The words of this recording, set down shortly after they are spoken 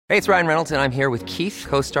Hey, it's Ryan Reynolds, and I'm here with Keith,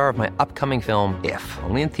 co-star of my upcoming film, If,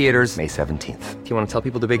 only in theaters May 17th. Do you want to tell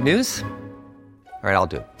people the big news? All right, I'll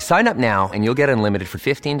do it. Sign up now and you'll get unlimited for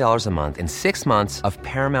 $15 a month and 6 months of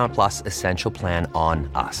Paramount Plus Essential Plan on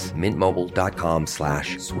us.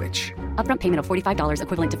 MintMobile.com/switch. Upfront payment of $45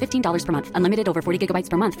 equivalent to $15 per month. Unlimited over 40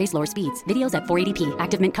 gigabytes per month. Face lower speeds. Videos at 480p.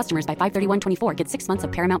 Active Mint customers by 531.24 get 6 months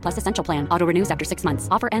of Paramount Plus Essential Plan. Auto renews after 6 months.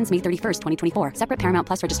 Offer ends May 31st, 2024. Separate Paramount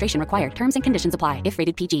Plus registration required. Terms and conditions apply if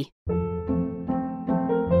rated PG.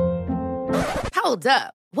 Hold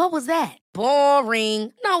up. What was that?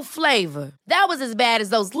 Boring. No flavor. That was as bad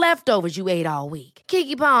as those leftovers you ate all week.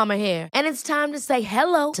 Keke Palmer here, and it's time to say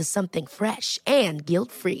hello to something fresh and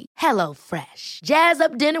guilt-free. Hello Fresh. Jazz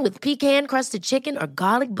up dinner with pecan-crusted chicken or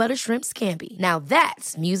garlic butter shrimp scampi. Now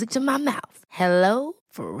that's music to my mouth. Hello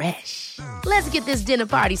Fresh. Let's get this dinner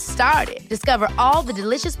party started. Discover all the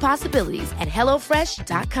delicious possibilities at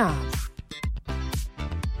hellofresh.com.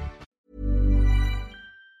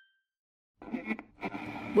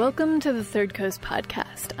 Welcome to the Third Coast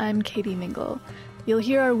Podcast. I'm Katie Mingle. You'll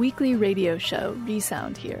hear our weekly radio show,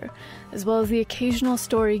 Resound, here, as well as the occasional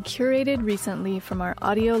story curated recently from our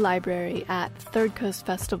audio library at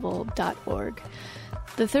thirdcoastfestival.org.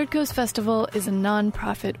 The Third Coast Festival is a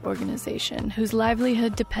non-profit organization whose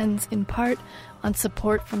livelihood depends in part on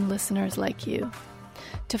support from listeners like you.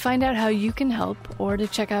 To find out how you can help or to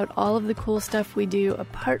check out all of the cool stuff we do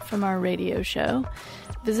apart from our radio show,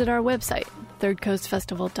 visit our website,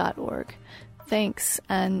 thirdcoastfestival.org. Thanks,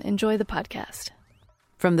 and enjoy the podcast.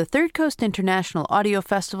 From the Third Coast International Audio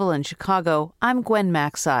Festival in Chicago, I'm Gwen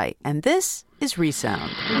Macsai, and this is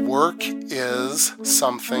Resound. Work is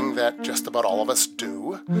something that just about all of us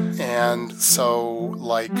do. And so,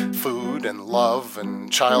 like food and love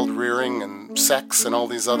and child rearing and sex and all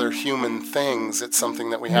these other human things, it's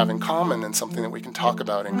something that we have in common and something that we can talk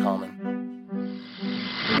about in common.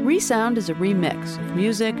 Resound is a remix of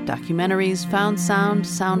music, documentaries, found sound,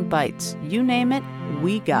 sound bites. You name it,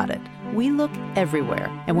 we got it. We look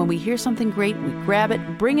everywhere, and when we hear something great, we grab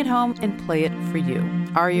it, bring it home, and play it for you.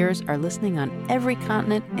 Our ears are listening on every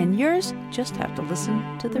continent, and yours just have to listen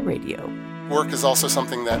to the radio. Work is also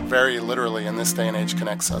something that very literally in this day and age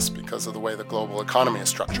connects us because of the way the global economy is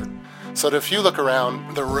structured. So that if you look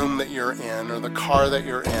around the room that you're in or the car that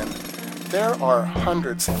you're in, there are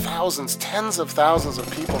hundreds, thousands, tens of thousands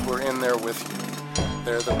of people who are in there with you.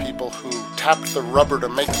 They're the people who tapped the rubber to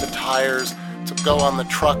make the tires, to go on the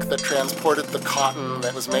truck that transported the cotton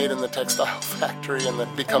that was made in the textile factory and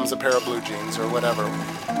that becomes a pair of blue jeans or whatever.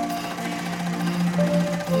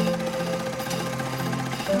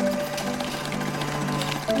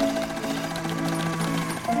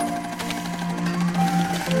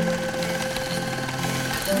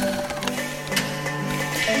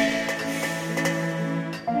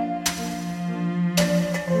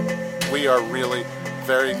 We are really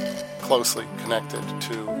very closely connected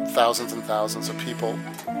to thousands and thousands of people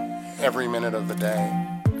every minute of the day.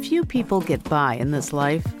 Few people get by in this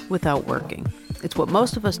life without working. It's what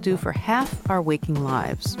most of us do for half our waking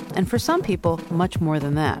lives, and for some people, much more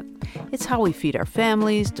than that. It's how we feed our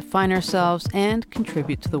families, define ourselves, and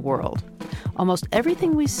contribute to the world. Almost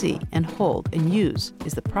everything we see and hold and use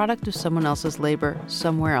is the product of someone else's labor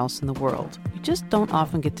somewhere else in the world. We just don't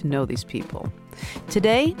often get to know these people.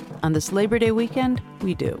 Today, on this Labor Day weekend,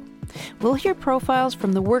 we do. We'll hear profiles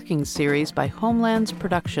from the Working series by Homelands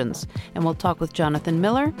Productions, and we'll talk with Jonathan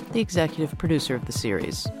Miller, the executive producer of the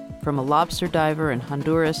series. From a lobster diver in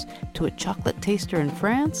Honduras, to a chocolate taster in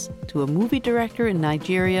France, to a movie director in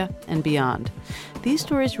Nigeria, and beyond. These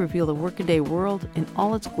stories reveal the workaday world in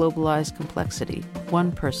all its globalized complexity,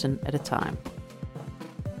 one person at a time.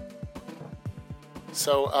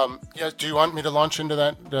 So, do you want me to launch into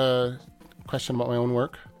that question about my own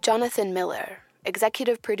work? Jonathan Miller,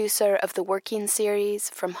 executive producer of the Working series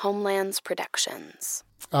from Homelands Productions.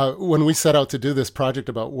 When we set out to do this project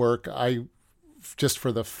about work, I, just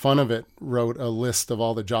for the fun of it, wrote a list of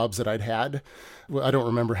all the jobs that I'd had. I don't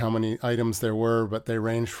remember how many items there were, but they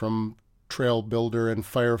ranged from trail builder and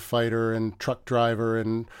firefighter and truck driver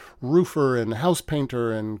and roofer and house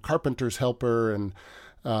painter and carpenter's helper and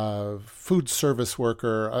food service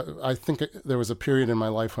worker. I think there was a period in my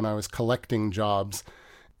life when I was collecting jobs.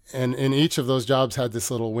 And in each of those jobs had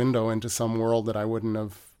this little window into some world that I wouldn't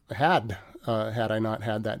have had I not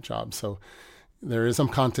had that job. So there is some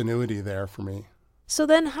continuity there for me. So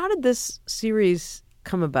then how did this series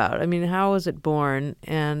come about? I mean, how was it born?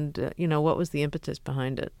 And, what was the impetus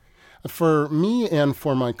behind it? For me and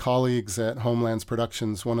for my colleagues at Homelands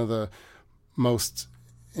Productions, one of the most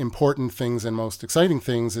important things and most exciting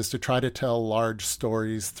things is to try to tell large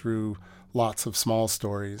stories through lots of small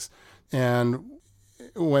stories. And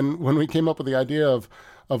when we came up with the idea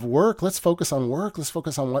of work, let's focus on work, let's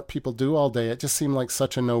focus on what people do all day, it just seemed like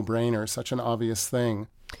such a no-brainer, such an obvious thing.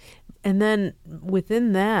 And then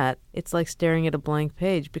within that, it's like staring at a blank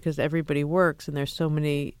page because everybody works and there's so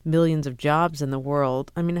many millions of jobs in the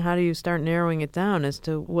world. I mean, how do you start narrowing it down as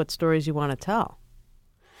to what stories you want to tell?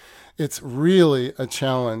 It's really a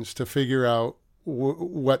challenge to figure out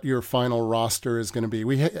what your final roster is going to be.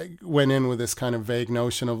 We went in with this kind of vague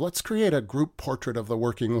notion of let's create a group portrait of the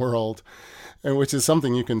working world, and which is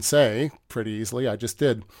something you can say pretty easily. I just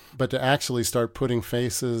did. But to actually start putting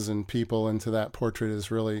faces and people into that portrait is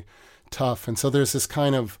really tough. And so there's this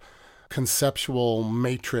kind of conceptual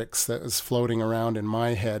matrix that was floating around in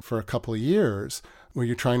my head for a couple of years, where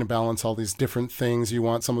you're trying to balance all these different things. You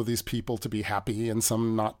want some of these people to be happy and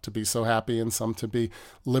some not to be so happy, and some to be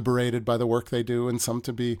liberated by the work they do and some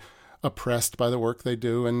to be oppressed by the work they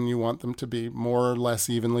do, and you want them to be more or less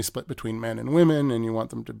evenly split between men and women, and you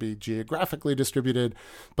want them to be geographically distributed.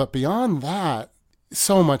 But beyond that,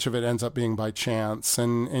 so much of it ends up being by chance,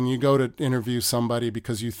 and you go to interview somebody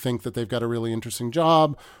because you think that they've got a really interesting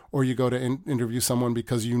job, or you go to interview someone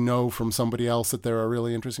because you know from somebody else that they're a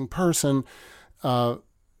really interesting person.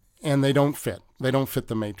 And they don't fit. They don't fit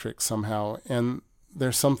the matrix somehow. And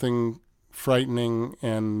there's something frightening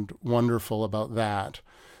and wonderful about that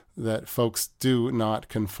folks do not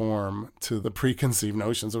conform to the preconceived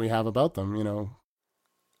notions that we have about them, you know.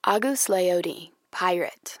 Agus Leody,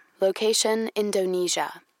 pirate. Location,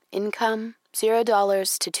 Indonesia. Income,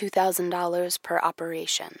 $0 to $2,000 per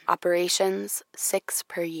operation. Operations, 6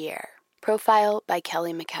 per year. Profile by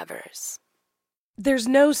Kelly McEvers. There's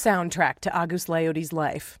no soundtrack to Agus Leody's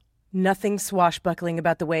life. Nothing swashbuckling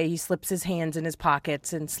about the way he slips his hands in his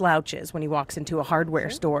pockets and slouches when he walks into a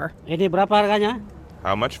hardware store. Ini berapa harganya?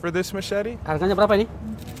 How much for this machete? Harganya berapa ini?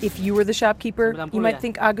 If you were the shopkeeper, you might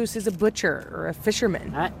think Agus is a butcher or a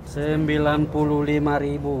fisherman.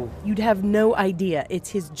 95.000. You'd have no idea it's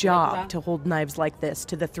his job to hold knives like this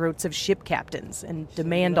to the throats of ship captains and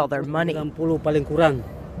demand all their money. 90 paling kurang.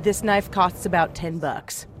 This knife costs about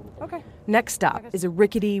 $10. Okay. Next stop is a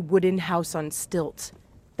rickety wooden house on stilts,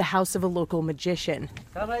 the house of a local magician.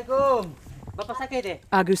 Assalamualaikum. Bapak sakit ya?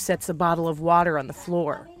 Agus sets a bottle of water on the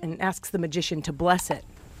floor and asks the magician to bless it.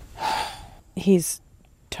 He's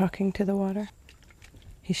talking to the water.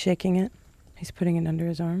 He's shaking it. He's putting it under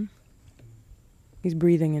his arm. He's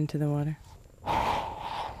breathing into the water.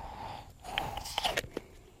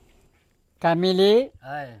 Kamili.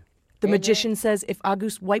 The magician says if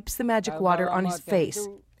Agus wipes the magic water on his face,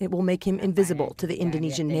 it will make him invisible to the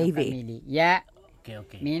Indonesian Navy.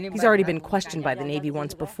 He's already been questioned by the Navy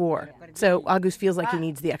once before, so Agus feels like he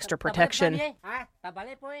needs the extra protection.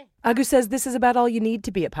 Agus says this is about all you need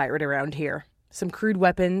to be a pirate around here. Some crude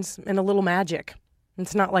weapons and a little magic.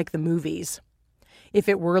 It's not like the movies. If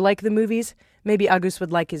it were like the movies, maybe Agus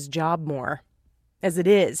would like his job more. As it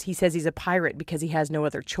is, he says he's a pirate because he has no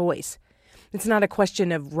other choice. It's not a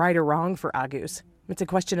question of right or wrong for Agus. It's a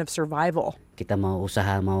question of survival. Kita mau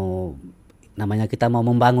usaha, namanya kita mau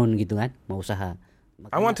membangun gitu kan, mau usaha.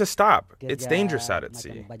 I want to stop. It's dangerous out at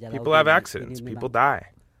sea. People have accidents. People die.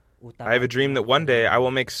 I have a dream that one day I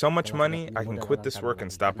will make so much money I can quit this work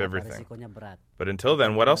and stop everything. But until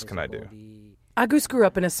then, what else can I do? Agus grew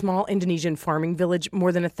up in a small Indonesian farming village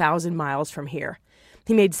more than 1,000 miles from here.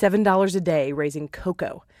 He made $7 a day raising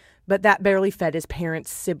cocoa. But that barely fed his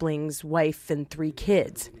parents, siblings, wife, and 3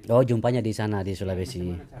 kids. Oh, jumpanya di sana, di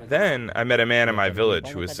Sulawesi. Then I met a man in my village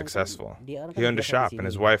who was successful. He owned a shop and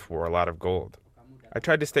his wife wore a lot of gold. I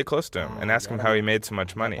tried to stay close to him and ask him how he made so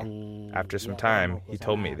much money. After some time, he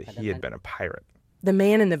told me that he had been a pirate. The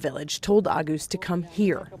man in the village told Agus to come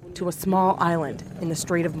here, to a small island in the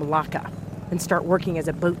Strait of Malacca, and start working as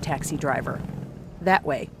a boat taxi driver. That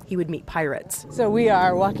way, he would meet pirates. So we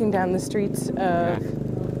are walking down the streets of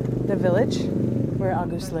the village where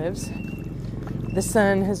Agus lives. The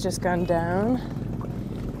sun has just gone down,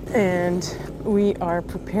 and we are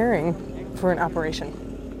preparing for an operation.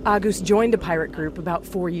 Agus joined a pirate group about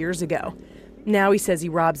 4 years ago. Now he says he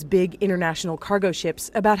robs big international cargo ships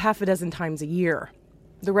about half a dozen times a year.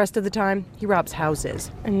 The rest of the time, he robs houses.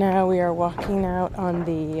 And now we are walking out on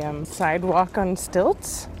the sidewalk on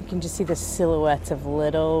stilts. You can just see the silhouettes of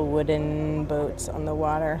little wooden boats on the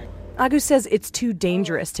water. Agus says it's too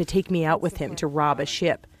dangerous to take me out with him to rob a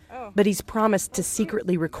ship. But he's promised to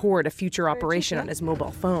secretly record a future operation on his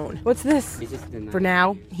mobile phone. What's this? For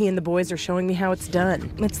now, he and the boys are showing me how it's done.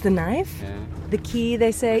 It's the knife? Yeah. The key,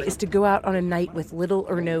 they say, is to go out on a night with little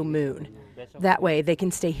or no moon. That way, they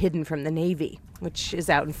can stay hidden from the Navy, which is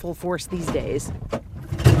out in full force these days.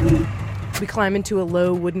 We climb into a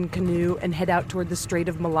low wooden canoe and head out toward the Strait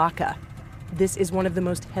of Malacca. This is one of the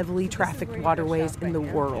most heavily trafficked waterways in the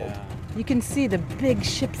world. You can see the big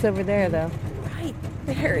ships over there, though. Right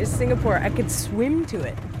there is Singapore. I could swim to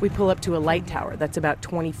it. We pull up to a light tower that's about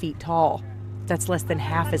 20 feet tall. That's less than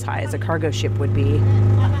half as high as a cargo ship would be.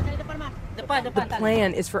 The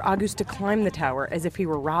plan is for Agus to climb the tower as if he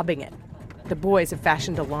were robbing it. The boys have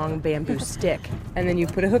fashioned a long bamboo stick, and then you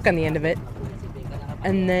put a hook on the end of it,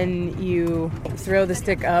 and then you throw the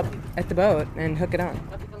stick up at the boat and hook it on.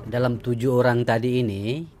 Dalam 7 orang tadi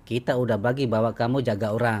ini, kita udah bagi bahwa kamu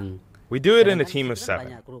jaga orang. We do it in a team of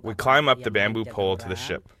 7. We climb up the bamboo pole to the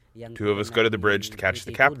ship. 2 of us go to the bridge to catch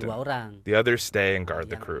the captain. The others stay and guard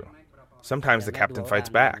the crew. Sometimes the captain fights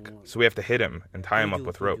back, so we have to hit him and tie him up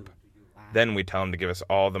with rope. Then we tell him to give us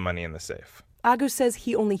all the money in the safe. Agus says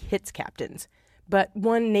he only hits captains. But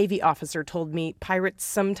one Navy officer told me pirates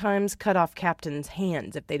sometimes cut off captains'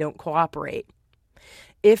 hands if they don't cooperate.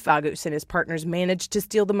 If Agus and his partners manage to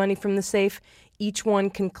steal the money from the safe, each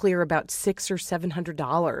one can clear about $600 or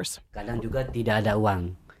 $700. Kadang juga tidak ada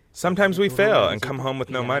uang. Sometimes we fail and come home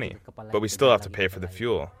with no money, but we still have to pay for the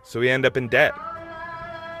fuel, so we end up in debt.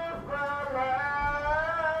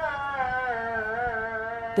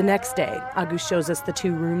 The next day, Agus shows us the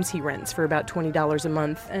 2 rooms he rents for about $20 a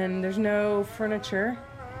month. And there's no furniture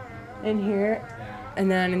in here. And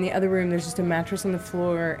then in the other room, there's just a mattress on the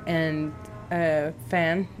floor and a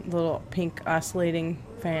fan, a little pink oscillating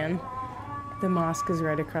fan. The mosque is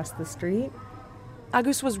right across the street.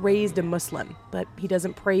 Agus was raised a Muslim, but he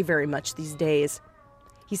doesn't pray very much these days.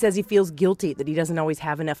 He says he feels guilty that he doesn't always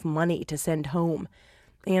have enough money to send home,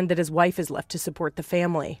 and that his wife is left to support the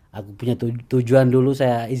family. Aku punya tujuan dulu,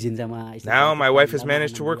 saya izin sama istri. Now my wife has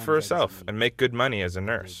managed to work for herself and make good money as a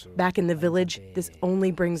nurse. Back in the village, this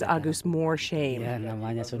only brings Agus more shame.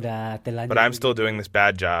 But I'm still doing this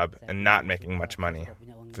bad job and not making much money.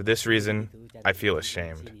 For this reason, I feel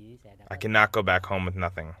ashamed. I cannot go back home with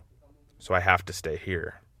nothing, so I have to stay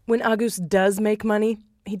here. When Agus does make money,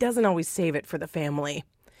 he doesn't always save it for the family.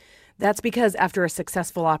 That's because after a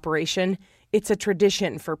successful operation, it's a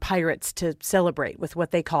tradition for pirates to celebrate with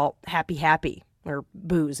what they call happy happy, or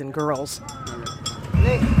booze and girls.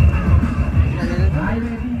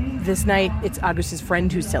 This night, it's Agus's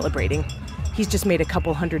friend who's celebrating. He's just made a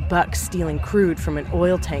couple $100 stealing crude from an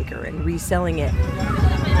oil tanker and reselling it.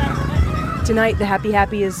 Tonight, the happy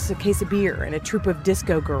happy is a case of beer and a troupe of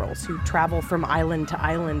disco girls who travel from island to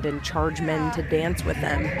island and charge men to dance with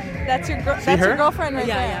them. That's your girlfriend right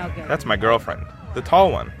there. Yeah, okay. That's my girlfriend, the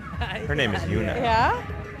tall one. Her name is Yuna. Yeah?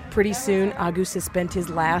 Pretty soon, Agus has spent his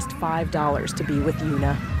last $5 to be with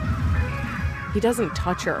Yuna. He doesn't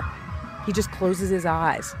touch her. He just closes his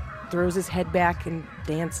eyes, throws his head back, and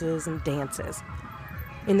dances and dances.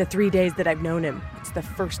 In the 3 days that I've known him, it's the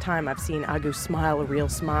first time I've seen Agus smile a real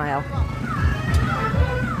smile.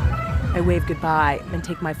 I wave goodbye and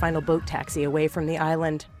take my final boat taxi away from the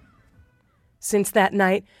island. Since that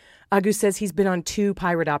night, Agus says he's been on 2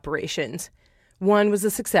 pirate operations. One was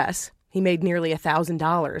a success. He made nearly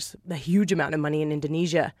 $1,000, a huge amount of money in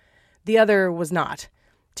Indonesia. The other was not.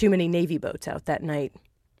 Too many Navy boats out that night.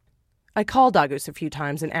 I called Agus a few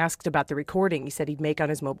times and asked about the recording he said he'd make on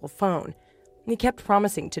his mobile phone. He kept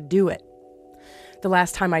promising to do it. The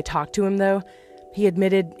last time I talked to him, though, he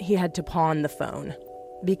admitted he had to pawn the phone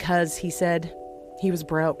because, he said, he was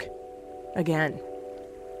broke. Again.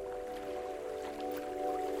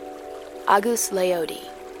 Agus Leody,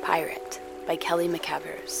 Pirate, by Kelly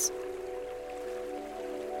McEvers.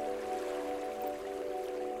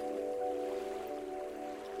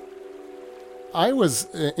 I was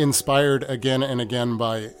inspired again and again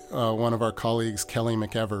by one of our colleagues, Kelly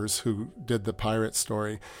McEvers, who did the pirate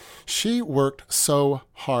story. She worked so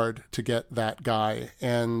hard to get that guy,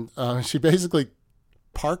 and she basically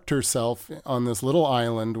parked herself on this little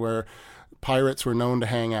island where pirates were known to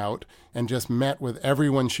hang out and just met with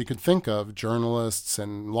everyone she could think of, journalists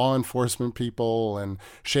and law enforcement people and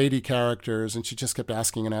shady characters, and she just kept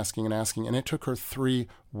asking and asking and asking, and it took her 3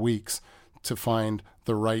 weeks to find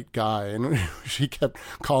the right guy. And she kept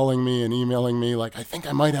calling me and emailing me like, I think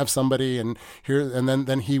I might have somebody, and here, and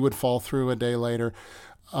then he would fall through a day later.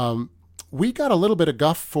 We got a little bit of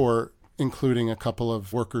guff for including a couple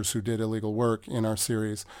of workers who did illegal work in our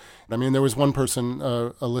series. I mean, there was one person,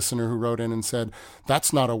 a listener, who wrote in and said,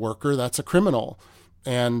 that's not a worker, that's a criminal.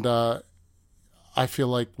 And I feel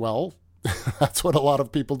like, well, that's what a lot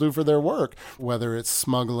of people do for their work, whether it's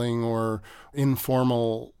smuggling or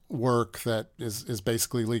informal work that is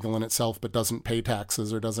basically legal in itself but doesn't pay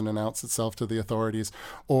taxes or doesn't announce itself to the authorities,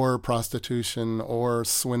 or prostitution or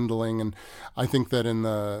swindling. And I think that in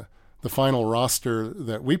the final roster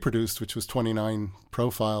that we produced, which was 29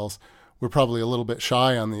 profiles, we're probably a little bit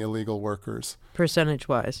shy on the illegal workers.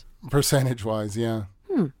 Percentage-wise? Percentage-wise, yeah.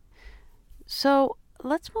 So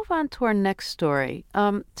let's move on to our next story.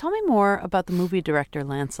 Tell me more about the movie director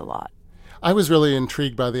Lancelot. I was really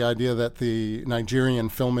intrigued by the idea that the Nigerian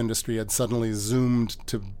film industry had suddenly zoomed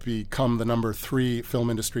to become the number 3 film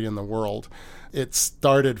industry in the world. It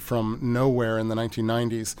started from nowhere in the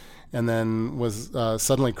 1990s and then was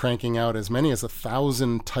suddenly cranking out as many as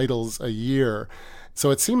 1,000 titles a year. So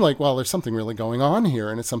it seemed like, well, there's something really going on here,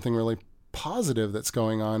 and it's something really positive that's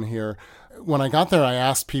going on here. When I got there, I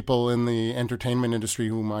asked people in the entertainment industry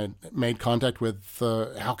whom I made contact with,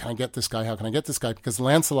 how can I get this guy? How can I get this guy? Because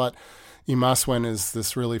Lancelot Imasuen is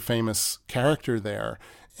this really famous character there.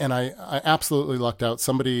 And I absolutely lucked out.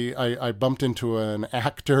 I bumped into an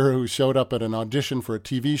actor who showed up at an audition for a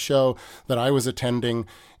TV show that I was attending,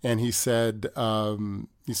 and he said, "Oh,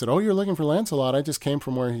 you're looking for Lancelot? I just came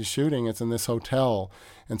from where he's shooting. It's in this hotel."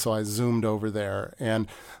 And so I zoomed over there. And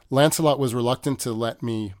Lancelot was reluctant to let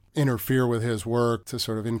me interfere with his work, to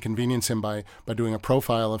sort of inconvenience him by doing a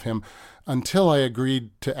profile of him, until I agreed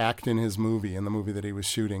to act in his movie, in the movie that he was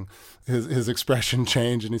shooting. His expression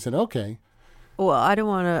changed, and he said, "Okay." Well, I don't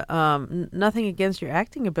want to, nothing against your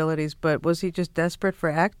acting abilities, but was he just desperate for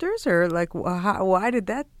actors, or why did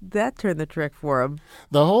that turn the trick for him?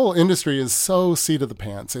 The whole industry is so seat of the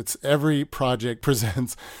pants. It's every project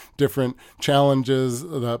presents different challenges.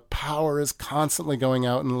 The power is constantly going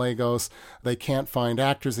out in Lagos. They can't find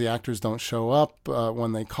actors. The actors don't show up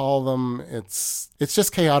when they call them. It's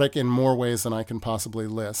just chaotic in more ways than I can possibly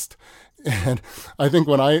list. And I think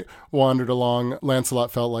when I wandered along,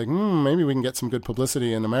 Lancelot felt like, maybe we can get some good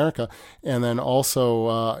publicity in America. And then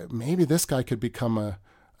also, maybe this guy could become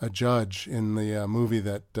a judge in the movie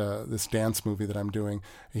this dance movie that I'm doing.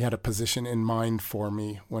 He had a position in mind for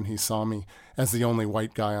me when he saw me as the only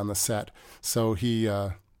white guy on the set. So he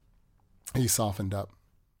softened up.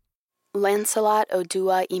 Lancelot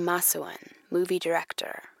Odua Imasuen, movie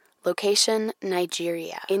director. Location,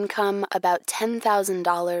 Nigeria. Income, about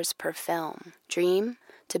 $10,000 per film. Dream,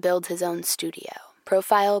 to build his own studio.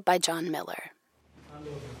 Profile by John Miller.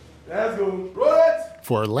 Let's go.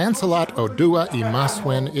 For Lancelot Odua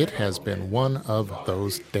Imasuen, it has been one of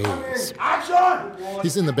those days. Action!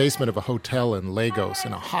 He's in the basement of a hotel in Lagos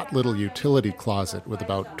in a hot little utility closet with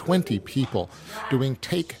about 20 people doing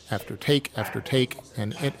take after take after take,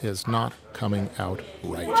 and it is not coming out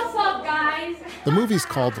right. What's up, guys? The movie's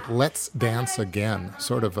called Let's Dance Again,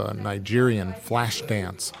 sort of a Nigerian flash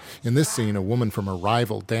dance. In this scene, a woman from a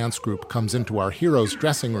rival dance group comes into our hero's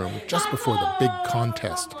dressing room just before the big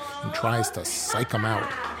contest and tries to psych him out.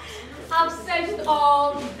 I've searched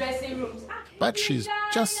all the dressing rooms. But she's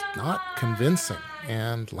just not convincing,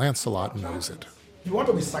 and Lancelot knows it. You want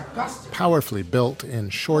to be sarcastic? Powerfully built in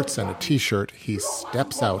shorts and a t-shirt, he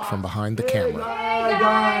steps out from behind the camera. Hey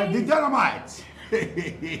guys, the dynamite!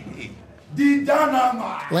 The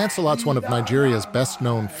dynamite! Lancelot's one of Nigeria's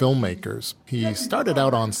best-known filmmakers. He started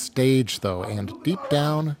out on stage, though, and deep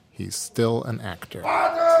down, he's still an actor.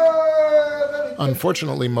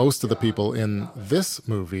 Unfortunately, most of the people in this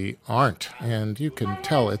movie aren't, and you can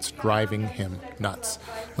tell it's driving him nuts.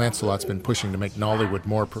 Lancelot's been pushing to make Nollywood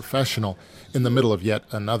more professional. In the middle of yet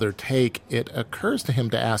another take, it occurs to him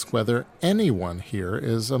to ask whether anyone here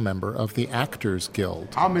is a member of the Actors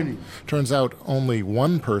Guild. How many? Turns out only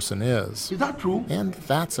one person is. Is that true? And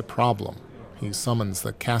that's a problem. He summons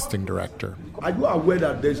the casting director. Are you aware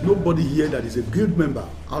that there's nobody here that is a guild member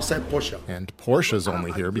outside Portia? And Portia's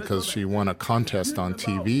only here because she won a contest on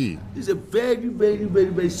TV. It's a very, very, very,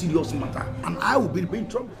 very serious matter, and I will be in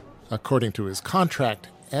trouble. According to his contract,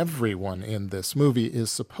 everyone in this movie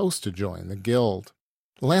is supposed to join the guild.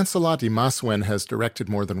 Lancelot Imasuen has directed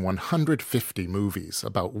more than 150 movies,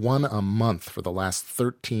 about one a month for the last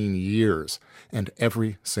 13 years, and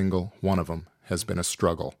every single one of them has been a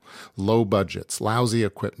struggle. Low budgets, lousy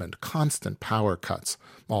equipment, constant power cuts,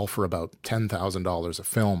 all for about $10,000 a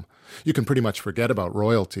film. You can pretty much forget about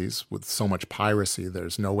royalties. With so much piracy,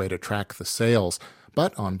 there's no way to track the sales.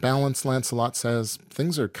 But on balance, Lancelot says,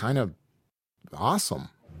 things are kind of awesome.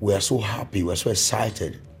 We are so happy, we're so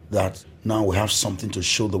excited that now we have something to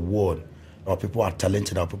show the world. Our people are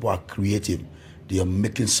talented, our people are creative. They are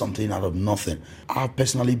making something out of nothing. I've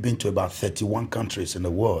personally been to about 31 countries in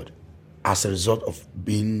the world as a result of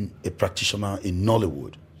being a practitioner in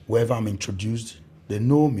Nollywood. Wherever I'm introduced, they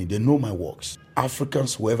know me, they know my works.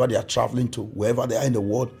 Africans, wherever they are traveling to, wherever they are in the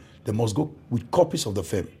world, they must go with copies of the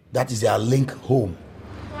film. That is their link home.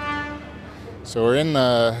 So we're in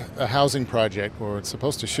a housing project where we're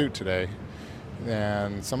supposed to shoot today,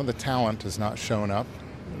 and some of the talent has not shown up.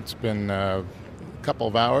 It's been a couple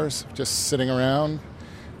of hours just sitting around,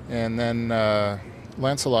 And then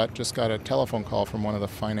Lancelot just got a telephone call from one of the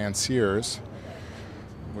financiers,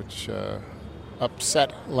 which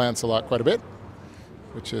upset Lancelot quite a bit,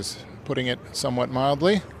 which is putting it somewhat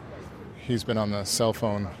mildly. He's been on the cell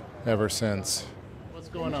phone ever since. What's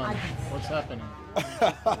going on? What's happening?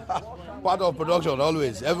 Part of production,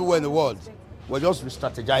 always, everywhere in the world. We're just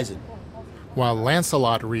re-strategizing. While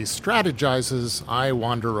Lancelot re-strategizes, I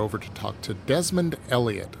wander over to talk to Desmond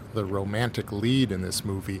Elliott, the romantic lead in this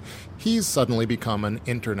movie. He's suddenly become an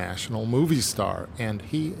international movie star, and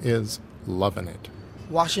he is loving it.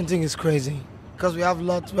 Washington is crazy, because we have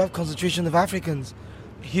concentration of Africans.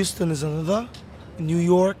 Houston is another, New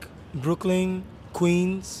York, Brooklyn,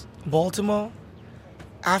 Queens, Baltimore.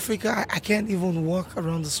 Africa, I can't even walk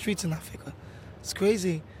around the streets in Africa. It's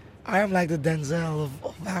crazy. I am like the Denzel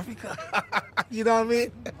of Africa. You know what I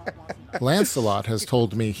mean? Lancelot has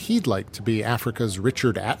told me he'd like to be Africa's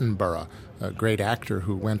Richard Attenborough, a great actor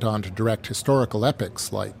who went on to direct historical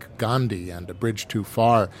epics like Gandhi and A Bridge Too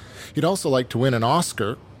Far. He'd also like to win an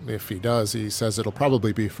Oscar. If he does, he says it'll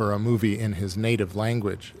probably be for a movie in his native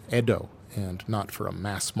language, Edo, and not for a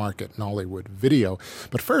mass-market Nollywood video.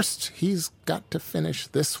 But first, he's got to finish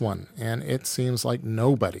this one, and it seems like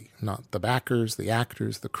nobody, not the backers, the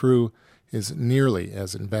actors, the crew, is nearly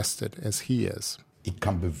as invested as he is. It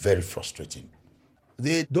can be very frustrating.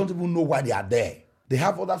 They don't even know why they are there. They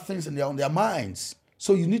have other things on their minds.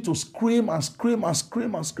 So you need to scream and scream and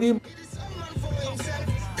scream and scream.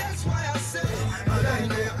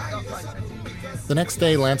 The next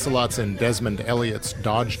day, Lancelot's in Desmond Elliott's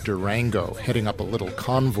Dodge Durango, heading up a little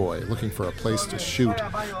convoy, looking for a place to shoot.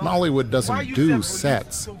 Nollywood doesn't do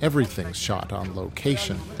sets. Everything's shot on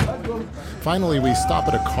location. Finally, we stop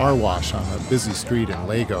at a car wash on a busy street in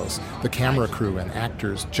Lagos. The camera crew and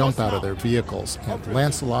actors jump out of their vehicles, and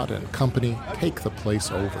Lancelot and company take the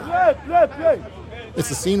place over. It's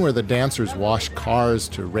a scene where the dancers wash cars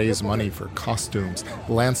to raise money for costumes.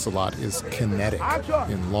 Lancelot is kinetic.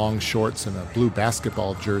 In long shorts and a blue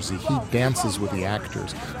basketball jersey, he dances with the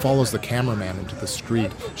actors, follows the cameraman into the street,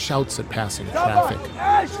 shouts at passing traffic.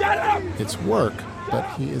 It's work, but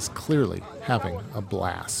he is clearly having a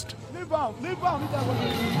blast.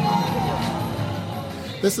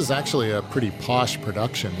 This is actually a pretty posh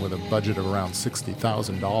production with a budget of around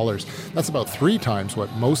 $60,000. That's about 3 times what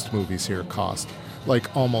most movies here cost.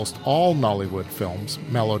 Like almost all Nollywood films,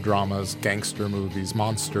 melodramas, gangster movies,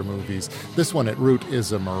 monster movies, this one at root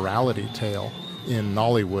is a morality tale. In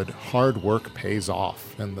Nollywood, hard work pays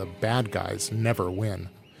off, and the bad guys never win.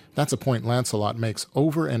 That's a point Lancelot makes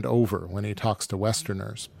over and over when he talks to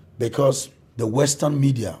Westerners. Because the Western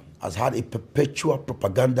media has had a perpetual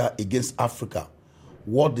propaganda against Africa.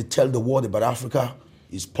 What they tell the world about Africa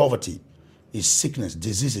is poverty, is sickness,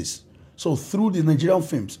 diseases. So through the Nigerian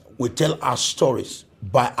films, we tell our stories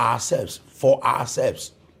by ourselves, for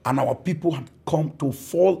ourselves. And our people have come to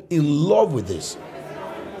fall in love with this.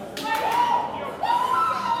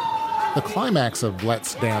 The climax of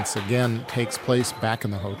Let's Dance Again takes place back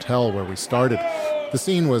in the hotel where we started. The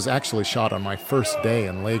scene was actually shot on my first day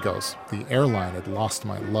in Lagos. The airline had lost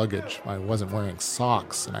my luggage. I wasn't wearing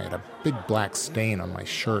socks, and I had a big black stain on my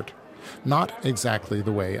shirt. Not exactly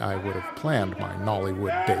the way I would have planned my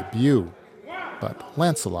Nollywood debut. But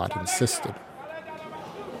Lancelot insisted.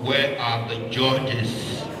 Where are the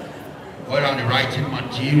judges? Where are the writing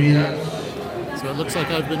materials? So it looks like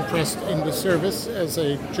I've been pressed into service as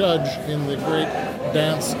a judge in the great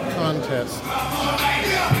dance contest.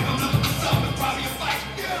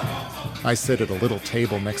 I sit at a little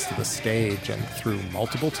table next to the stage, and through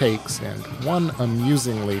multiple takes and one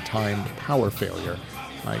amusingly timed power failure,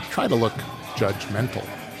 I try to look judgmental.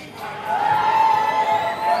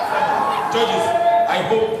 Judges, I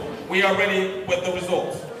hope we are ready with the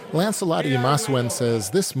results. Lancelot Imasuen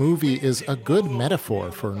says this movie is a good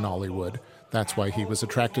metaphor for Nollywood. That's why he was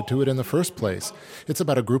attracted to it in the first place. It's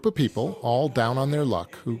about a group of people, all down on their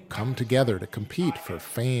luck, who come together to compete for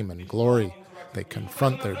fame and glory. They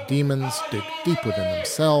confront their demons, dig deep within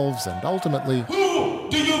themselves, and ultimately... Who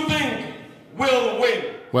do you think will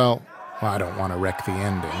win? Well, I don't want to wreck the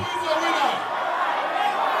ending.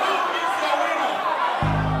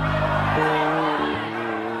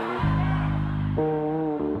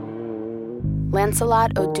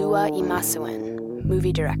 Lancelot Odua Imasuen,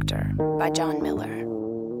 movie director by John Miller.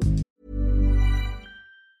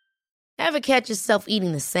 Ever catch yourself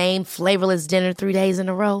eating the same flavorless dinner 3 days in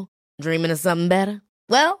a row? Dreaming of something better?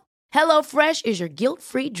 Well, HelloFresh is your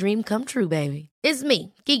guilt-free dream come true, baby. It's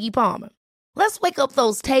me, Keke Palmer. Let's wake up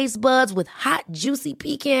those taste buds with hot, juicy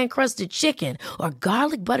pecan-crusted chicken or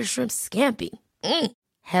garlic butter shrimp scampi.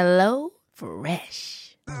 Hello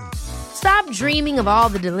Fresh. Stop dreaming of all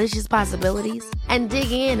the delicious possibilities and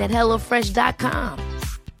dig in at HelloFresh.com.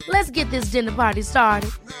 Let's get this dinner party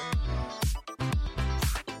started.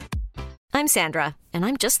 I'm Sandra, and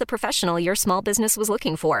I'm just the professional your small business was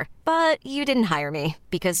looking for. But you didn't hire me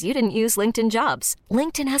because you didn't use LinkedIn Jobs.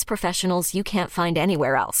 LinkedIn has professionals you can't find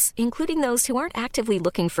anywhere else, including those who aren't actively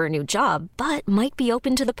looking for a new job, but might be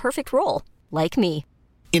open to the perfect role, like me.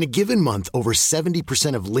 In a given month, over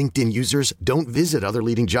 70% of LinkedIn users don't visit other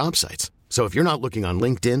leading job sites. So if you're not looking on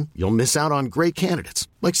LinkedIn, you'll miss out on great candidates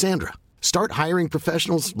like Sandra. Start hiring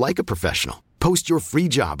professionals like a professional. Post your free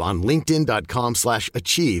job on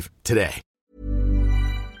linkedin.com/achieve today.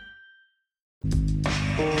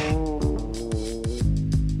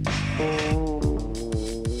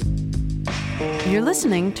 You're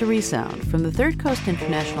listening to Resound from the Third Coast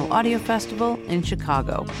International Audio Festival in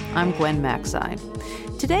Chicago. I'm Gwen Macsai.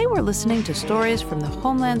 Today we're listening to stories from the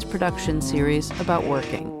Homeland's production series about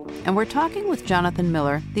working. And we're talking with Jonathan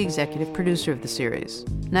Miller, the executive producer of the series.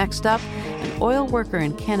 Next up, an oil worker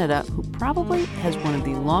in Canada who probably has one of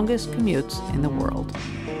the longest commutes in the world.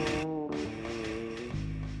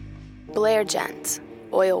 Blair Gent,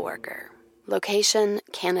 oil worker. Location,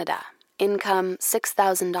 Canada. Income,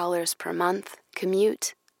 $6,000 per month.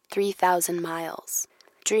 Commute, 3,000 miles.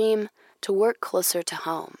 Dream, to work closer to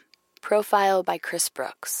home. Profile by Chris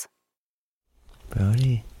Brooks.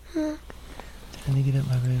 Brody. Huh? Time to get up,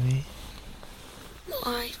 my baby.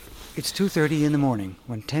 Why? It's 2:30 in the morning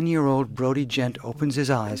when 10-year-old Brody Gent opens his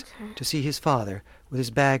eyes to see his father with his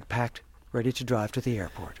bag packed, ready to drive to the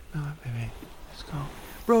airport. All right, baby. Let's go.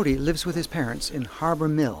 Brody lives with his parents in Harbour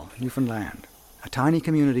Mill, Newfoundland, a tiny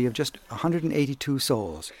community of just 182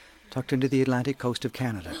 souls, tucked into the Atlantic coast of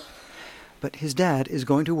Canada. But his dad is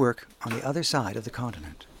going to work on the other side of the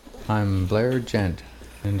continent. I'm Blair Gent,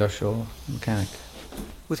 industrial mechanic.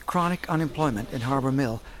 With chronic unemployment in Harbour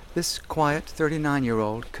Mill, this quiet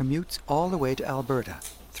 39-year-old commutes all the way to Alberta,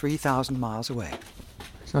 3,000 miles away.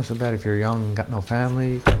 It's not so bad if you're young and got no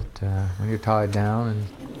family, but when you're tied down and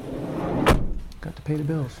got to pay the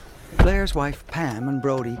bills. Blair's wife Pam and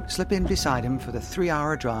Brody slip in beside him for the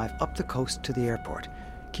 3-hour drive up the coast to the airport,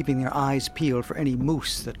 keeping their eyes peeled for any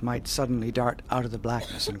moose that might suddenly dart out of the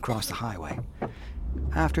blackness and cross the highway.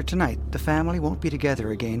 After tonight, the family won't be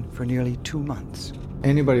together again for nearly 2 months.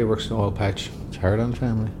 Anybody who works in the oil patch, it's hard on the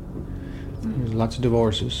family. There's lots of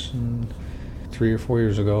divorces. And 3 or 4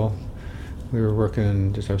 years ago, we were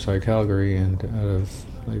working just outside Calgary, and out of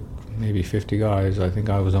like maybe 50 guys, I think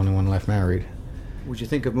I was the only one left married. Would you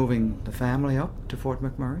think of moving the family up to Fort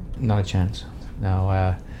McMurray? Not a chance.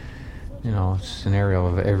 No, scenario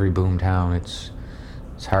of every boom town, it's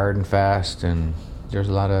hard and fast, and there's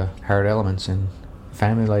a lot of hard elements, and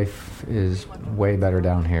family life is way better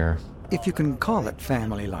down here. If you can call it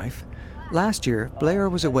family life. Last year, Blair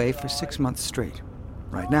was away for 6 months straight.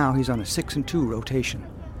 Right now, he's on a 6-2 rotation.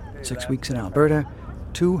 6 weeks in Alberta,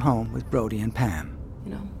 2 home with Brody and Pam.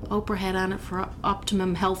 You know, Oprah had on it, for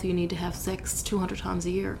optimum health you need to have sex 200 times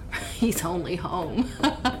a year. He's only home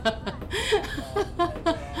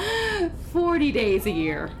 40 days a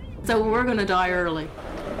year. So we're going to die early.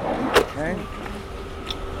 Okay.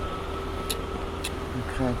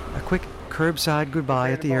 A quick curbside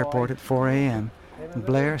goodbye at the airport at 4 a.m. and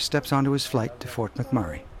Blair steps onto his flight to Fort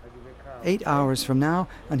McMurray. 8 hours from now,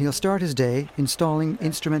 and he'll start his day installing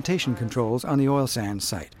instrumentation controls on the oil sands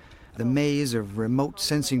site, the maze of remote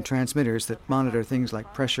sensing transmitters that monitor things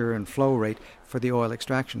like pressure and flow rate for the oil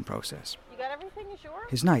extraction process. You got everything, you sure?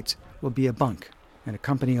 His nights will be a bunk in a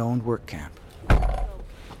company-owned work camp.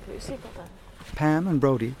 Pam and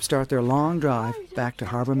Brody start their long drive back to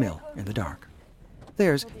Harbour Mill in the dark.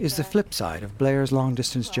 Theirs is the flip side of Blair's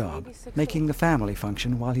long-distance job, making the family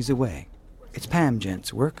function while he's away. It's Pam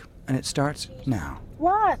Gent's work, and it starts now.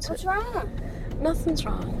 What? What's wrong? Nothing's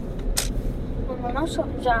wrong. Well, no,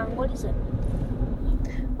 something's wrong. What is it?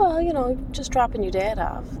 Well, just dropping your dad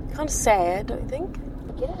off. Kind of sad, don't you think?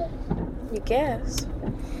 Yeah. You guess.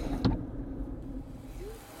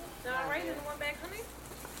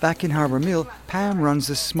 Back in Harbour Mill, Pam runs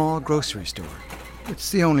this small grocery store. It's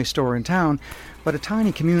the only store in town, but a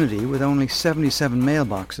tiny community with only 77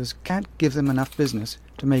 mailboxes can't give them enough business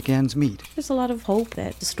to make ends meet. There's a lot of hope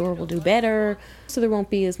that the store will do better, so there won't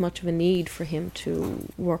be as much of a need for him to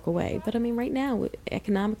work away. But right now,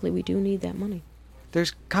 economically, we do need that money.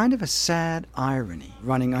 There's kind of a sad irony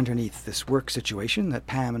running underneath this work situation that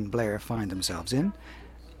Pam and Blair find themselves in.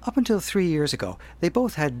 Up until 3 years ago, they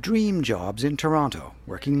both had dream jobs in Toronto,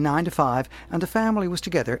 working 9 to 5, and the family was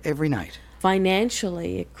together every night.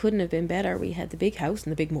 Financially, it couldn't have been better. We had the big house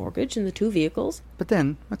and the big mortgage and the 2 vehicles. But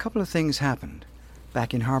then, a couple of things happened.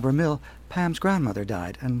 Back in Harbour Mill, Pam's grandmother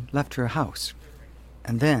died and left her house.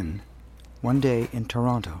 And then, one day in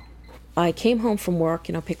Toronto. I came home from work,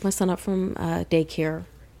 picked my son up from daycare,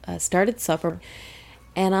 started supper,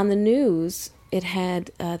 and on the news it had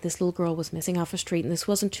this little girl was missing off a street, and this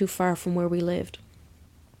wasn't too far from where we lived.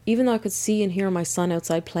 Even though I could see and hear my son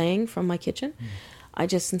outside playing from my kitchen, I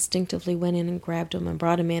just instinctively went in and grabbed him and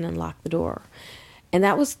brought him in and locked the door. And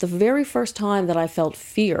that was the very first time that I felt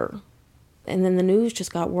fear. And then the news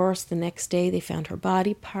just got worse. The next day they found her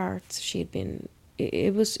body parts. She had been,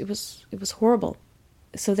 it was horrible.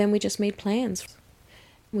 So then we just made plans.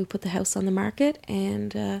 We put the house on the market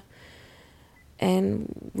and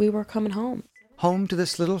we were coming home. Home to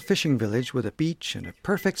this little fishing village with a beach and a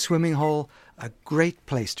perfect swimming hole, a great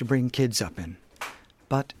place to bring kids up in.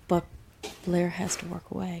 But Blair has to work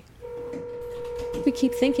away. We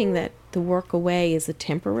keep thinking that the work away is a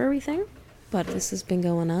temporary thing, but this has been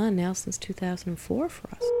going on now since 2004 for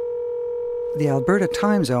us. The Alberta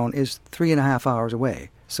time zone is 3.5 hours away,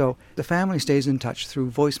 so the family stays in touch through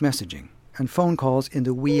voice messaging and phone calls in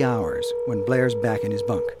the wee hours when Blair's back in his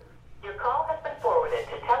bunk. Your call has been forwarded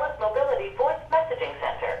to TELUS Mobility Voice Messaging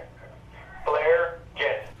Center. Blair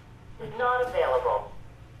Gent is not available.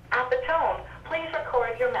 At the tone, please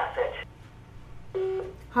record your message.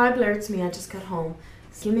 Hi Blair, it's me. I just got home.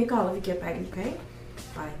 Give me a call if you get back, okay?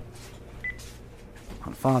 Bye.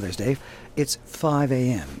 On Father's Day, it's 5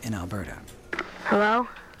 a.m. in Alberta. Hello?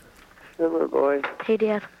 Hello, boy. Hey,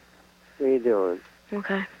 Dad. How you doing?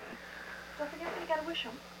 Okay. Don't forget you gotta wish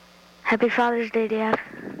him. Happy Father's Day, Dad.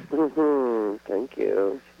 Thank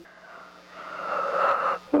you.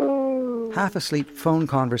 Half-asleep phone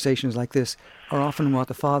conversations like this are often what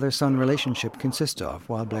the father-son relationship consists of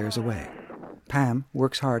while Blair's away. Pam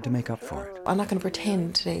works hard to make up for it. I'm not going to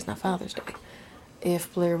pretend today's not Father's Day.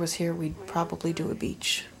 If Blair was here, we'd probably do a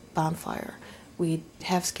beach bonfire. We'd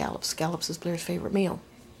have scallops. Scallops is Blair's favorite meal.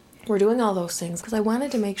 We're doing all those things because I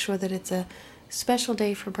wanted to make sure that it's a special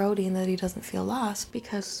day for Brody and that he doesn't feel lost,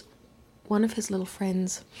 because one of his little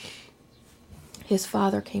friends, his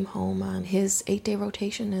father came home on his 8-day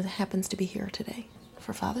rotation and happens to be here today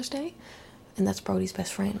for Father's Day, and that's Brody's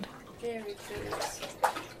best friend. Very good.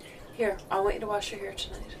 Here, I want you to wash your hair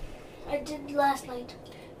tonight. I did last night.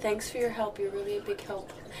 Thanks for your help. You're really a big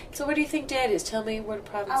help. So where do you think Dad is? Tell me where the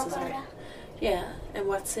provinces Alberta. are. Yeah, and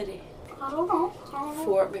what city? I don't know.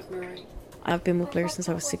 Fort McMurray. I've been with Blair since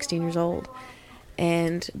I was 16 years old.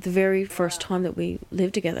 And the very first time that we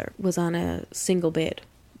lived together was on a single bed.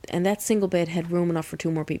 And that single bed had room enough for 2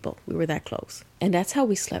 more people. We were that close. And that's how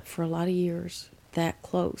we slept for a lot of years, that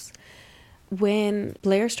close. When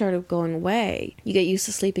Blair started going away, you get used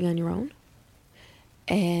to sleeping on your own.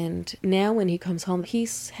 And now when he comes home, he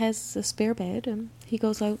has a spare bed and he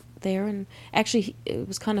goes out there. And actually, it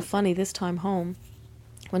was kind of funny this time home.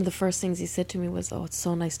 One of the first things he said to me was, "Oh, it's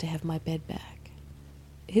so nice to have my bed back."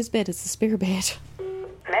 His bed is the spare bed.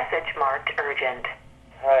 Message marked urgent.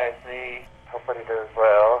 Hi, Z. Hope everybody does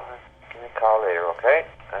well. Give me a call later, okay?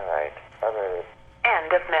 All right. Bye-bye.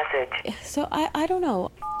 End of message. So I don't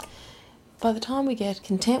know. By the time we get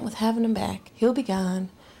content with having him back, he'll be gone.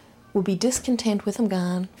 We'll be discontent with him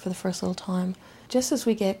gone for the first little time. Just as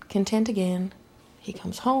we get content again, he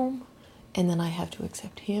comes home, and then I have to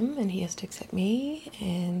accept him, and he has to accept me,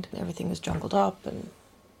 and everything is jumbled up, and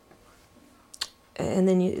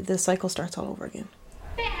then the cycle starts all over again.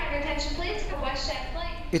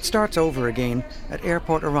 It starts over again at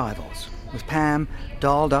airport arrivals, with Pam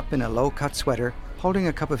dolled up in a low-cut sweater, holding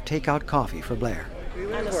a cup of takeout coffee for Blair.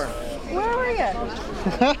 Where are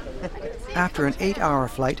you? After an 8-hour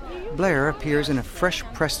flight, Blair appears in a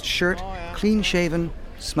fresh-pressed shirt, clean-shaven,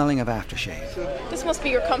 smelling of aftershave. This must be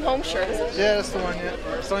your come-home shirt, isn't it? Yeah, that's the one, yeah.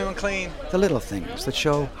 It's the only one clean. The little things that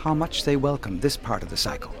show how much they welcome this part of the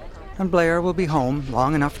cycle. And Blair will be home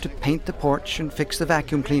long enough to paint the porch and fix the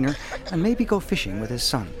vacuum cleaner and maybe go fishing with his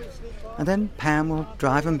son. And then Pam will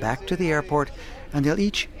drive him back to the airport, and they'll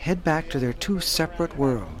each head back to their 2 separate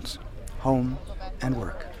worlds, home and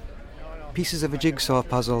work. Pieces of a jigsaw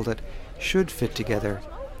puzzle that should fit together,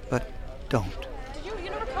 but don't. You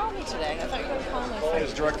never called me today. I thought you were going to call me. It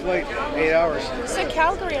was direct flight, 8 hours. You said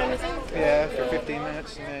Calgary on your thing. Yeah, for 15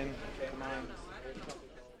 minutes, and then come on.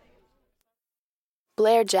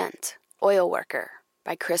 Blair Gent, Oil Worker,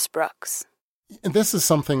 by Chris Brooks. This is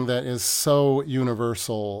something that is so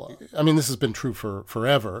universal. I mean, this has been true for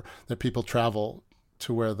forever, that people travel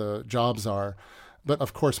to where the jobs are. But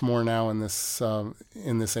of course, more now in this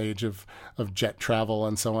age of jet travel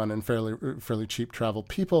and so on, and fairly cheap travel,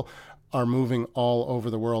 people are moving all over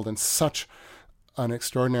the world in such an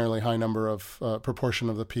extraordinarily high number of proportion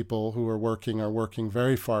of the people who are working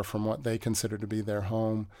very far from what they consider to be their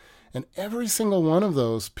home. And every single one of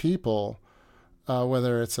those people,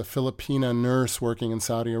 whether it's a Filipina nurse working in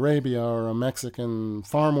Saudi Arabia or a Mexican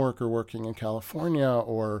farm worker working in California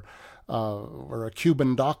or a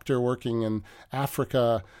Cuban doctor working in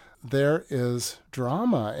Africa, there is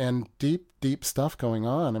drama and deep, deep stuff going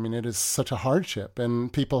on. I mean, it is such a hardship,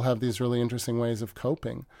 and people have these really interesting ways of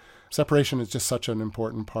coping. Separation is just such an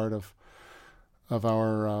important part of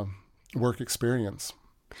our work experience.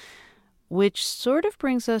 Which sort of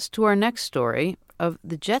brings us to our next story of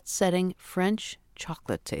the jet-setting French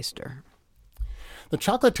chocolate taster. The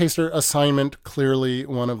chocolate taster assignment, clearly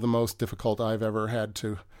one of the most difficult I've ever had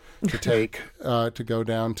to take, to go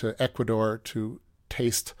down to Ecuador to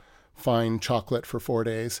taste fine chocolate for 4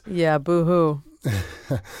 days. Yeah, boo-hoo.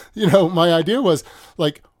 My idea was,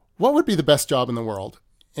 like, what would be the best job in the world?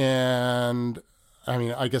 And I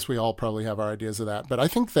mean, I guess we all probably have our ideas of that. But I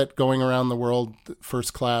think that going around the world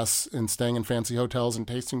first class and staying in fancy hotels and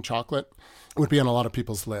tasting chocolate would be on a lot of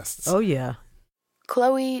people's lists. Oh, yeah.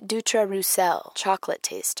 Chloe Dutra-Roussel, chocolate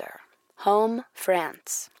taster. Home,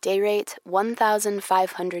 France. Day rate,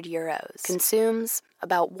 1,500 euros. Consumes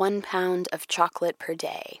about 1 pound of chocolate per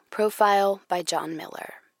day. Profile by John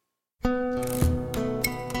Miller.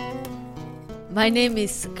 My name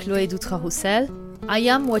is Chloe Dutra-Roussel. I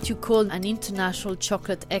am what you call an international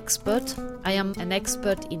chocolate expert. I am an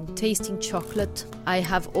expert in tasting chocolate. I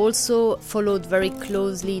have also followed very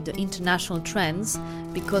closely the international trends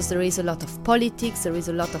because there is a lot of politics, there is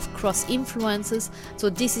a lot of cross-influences.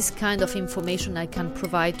 So this is kind of information I can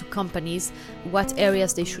provide to companies, what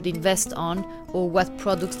areas they should invest on or what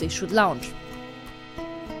products they should launch.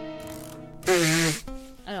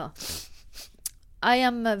 I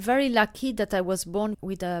am very lucky that I was born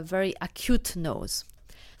with a very acute nose.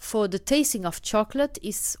 For the tasting of chocolate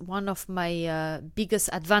is one of my biggest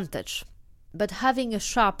advantage. But having a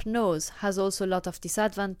sharp nose has also a lot of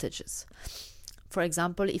disadvantages. For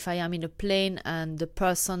example, if I am in a plane and the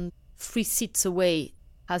person 3 seats away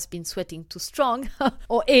has been sweating too strong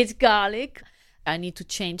or ate garlic, I need to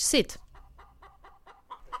change seat.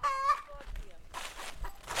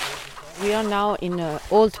 We are now in an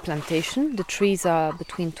old plantation. The trees are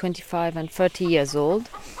between 25 and 30 years old.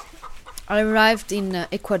 I arrived in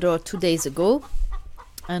Ecuador 2 days ago,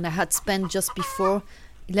 and I had spent just before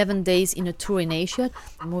 11 days in a tour in Asia,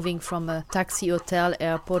 moving from a taxi hotel,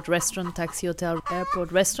 airport, restaurant, taxi hotel,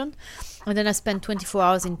 airport, restaurant. And then I spent 24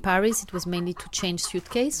 hours in Paris. It was mainly to change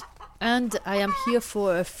suitcase. And I am here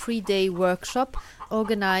for a 3-day workshop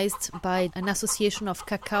organized by an association of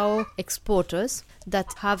cacao exporters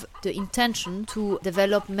that have the intention to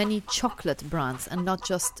develop many chocolate brands and not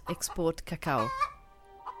just export cacao.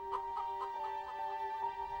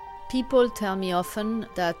 People tell me often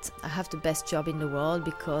that I have the best job in the world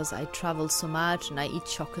because I travel so much and I eat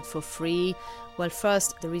chocolate for free. Well,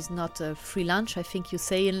 first, there is not a free lunch, I think you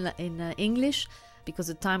say in English, because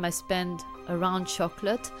the time I spend around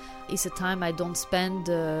chocolate is a time I don't spend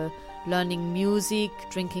learning music,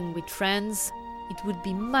 drinking with friends. It would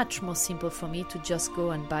be much more simple for me to just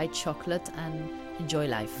go and buy chocolate and enjoy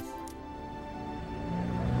life.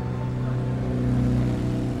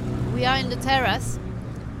 We are in the terrace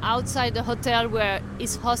outside the hotel where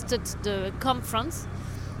is hosted the conference,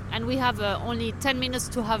 and we have only 10 minutes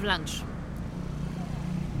to have lunch.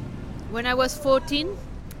 When I was 14,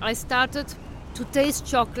 I started to taste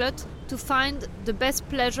chocolate to find the best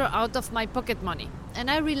pleasure out of my pocket money. And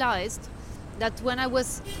I realized that when I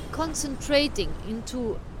was concentrating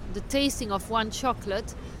into the tasting of one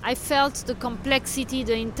chocolate, I felt the complexity,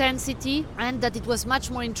 the intensity, and that it was much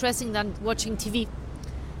more interesting than watching TV.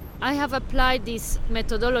 I have applied this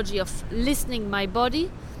methodology of listening my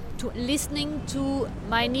body to listening to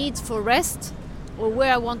my needs for rest, or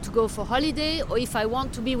where I want to go for holiday, or if I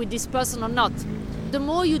want to be with this person or not. The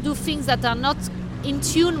more you do things that are not in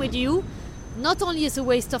tune with you, not only is a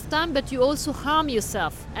waste of time, but you also harm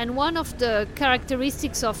yourself. And one of the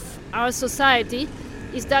characteristics of our society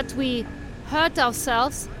is that we hurt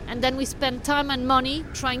ourselves and then we spend time and money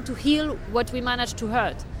trying to heal what we managed to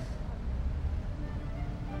hurt.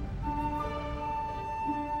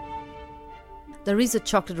 There is a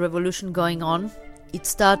chocolate revolution going on. It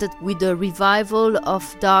started with the revival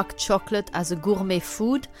of dark chocolate as a gourmet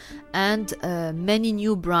food and many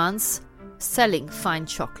new brands selling fine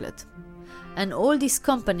chocolate. And all these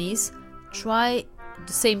companies try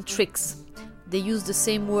the same tricks. They use the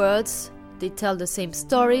same words, they tell the same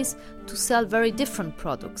stories to sell very different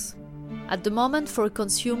products. At the moment, for a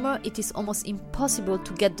consumer, it is almost impossible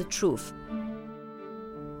to get the truth.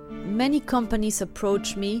 Many companies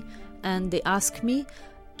approach me and they ask me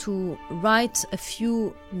to write a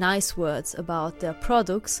few nice words about their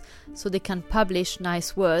products so they can publish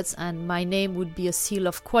nice words, and my name would be a seal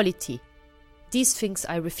of quality. These things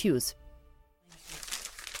I refuse.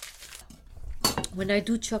 When I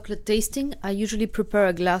do chocolate tasting, I usually prepare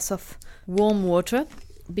a glass of warm water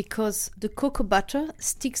because the cocoa butter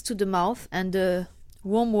sticks to the mouth and the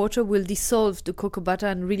warm water will dissolve the cocoa butter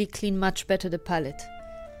and really clean much better the palate.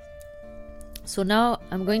 So now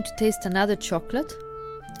I'm going to taste another chocolate.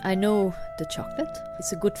 I know the chocolate.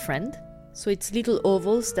 It's a good friend. So it's little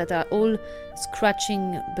ovals that are all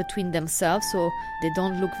scratching between themselves, so they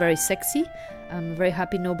don't look very sexy. I'm very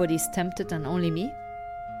happy nobody's tempted and only me.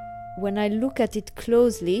 When I look at it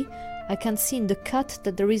closely, I can see in the cut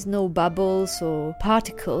that there is no bubbles or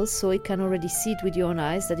particles, so you can already see it with your own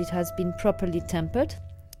eyes that it has been properly tempered.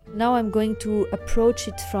 Now I'm going to approach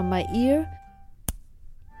it from my ear.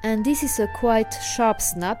 And this is a quite sharp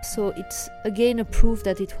snap, so it's again a proof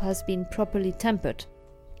that it has been properly tempered.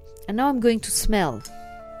 And now I'm going to smell.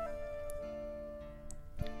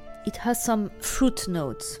 It has some fruit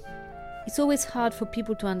notes. It's always hard for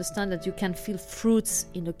people to understand that you can feel fruits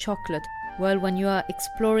in a chocolate. Well, when you are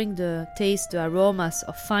exploring the taste, the aromas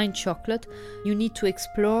of fine chocolate, you need to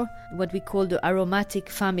explore what we call the aromatic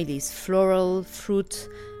families: floral, fruit,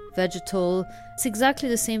 vegetal. It's exactly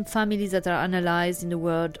the same families that are analyzed in the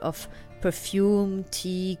world of perfume,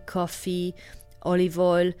 tea, coffee, olive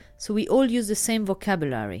oil. So we all use the same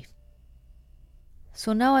vocabulary.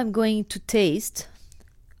 So now I'm going to taste.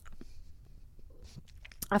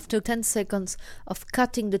 After 10 seconds of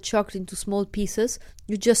cutting the chocolate into small pieces,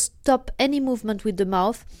 you just stop any movement with the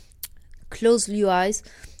mouth, close your eyes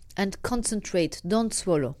and concentrate, don't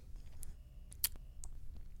swallow.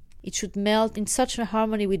 It should melt in such a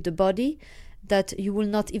harmony with the body that you will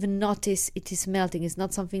not even notice it is melting. It's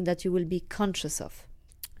not something that you will be conscious of.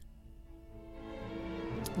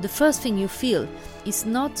 The first thing you feel is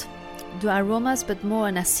not the aromas but more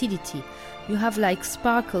an acidity. You have like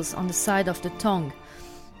sparkles on the side of the tongue.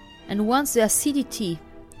 And once the acidity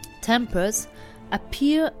tempers,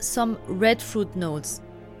 appear some red fruit notes.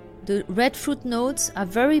 The red fruit notes are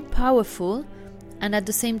very powerful and at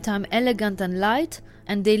the same time elegant and light,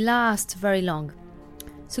 and they last very long.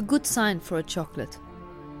 It's a good sign for a chocolate.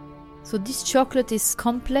 So this chocolate is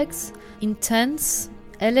complex, intense,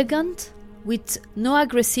 elegant, with no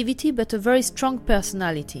aggressivity but a very strong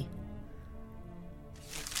personality.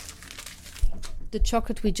 The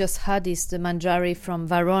chocolate we just had is the Mangiare from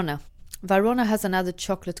Verona. Verona has another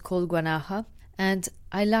chocolate called Guanaja, and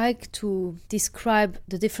I like to describe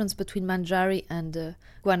the difference between Mangiare and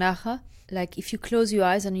Guanaja. Like if you close your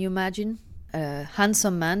eyes and you imagine a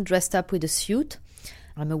handsome man dressed up with a suit.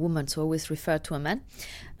 I'm a woman, so I always refer to a man.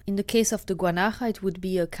 In the case of the Guanaja, it would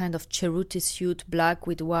be a kind of Cerruti suit, black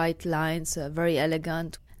with white lines, very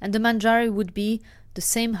elegant. And the Mangiare would be the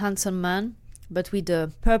same handsome man, but with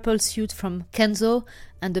a purple suit from Kenzo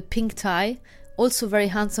and a pink tie, also very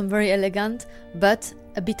handsome, very elegant, but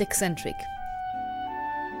a bit eccentric.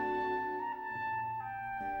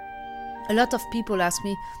 A lot of people ask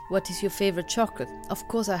me, what is your favorite chocolate? Of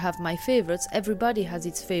course I have my favorites, everybody has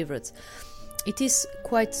its favorites. It is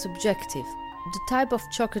quite subjective. The type of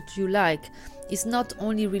chocolate you like is not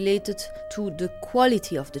only related to the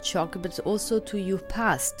quality of the chocolate, but also to your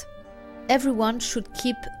past. Everyone should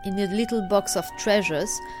keep in a little box of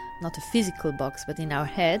treasures, not a physical box, but in our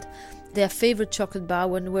head, their favorite chocolate bar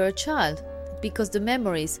when we were a child, because the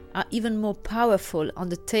memories are even more powerful on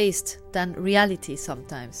the taste than reality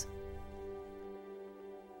sometimes.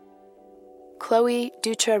 Chloe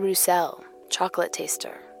Dutra-Roussel, Chocolate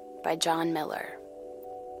Taster, by John Miller.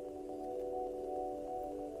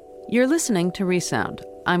 You're listening to Resound.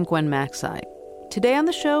 I'm Gwen Macsai. Today on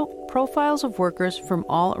the show, profiles of workers from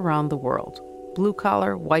all around the world. Blue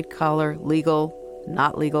collar, white collar, legal,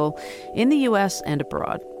 not legal, in the U.S. and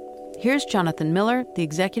abroad. Here's Jonathan Miller, the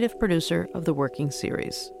executive producer of the Working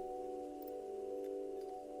series.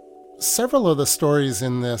 Several of the stories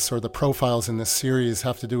in this, or the profiles in this series,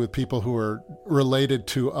 have to do with people who are related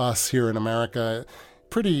to us here in America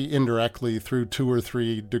pretty indirectly through 2 or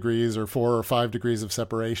 3 degrees or 4 or 5 degrees of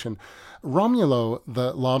separation. Romulo,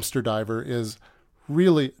 the lobster diver, is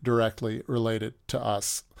really directly related to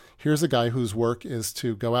us. Here's a guy whose work is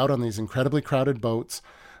to go out on these incredibly crowded boats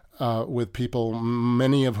with people,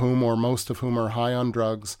 many of whom or most of whom are high on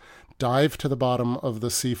drugs, dive to the bottom of the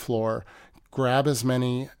seafloor, grab as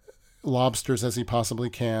many lobsters as he possibly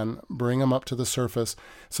can, bring them up to the surface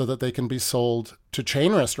so that they can be sold to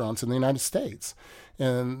chain restaurants in the United States.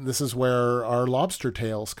 And this is where our lobster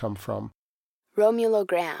tales come from. Romulo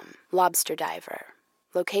Graham, lobster diver.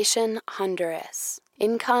 Location, Honduras.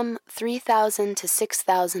 Income $3,000 to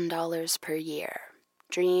 $6,000 per year.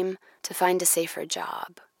 Dream to find a safer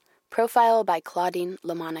job. Profile by Claudine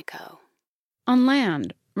Lamonaco. On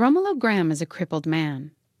land, Romulo Graham is a crippled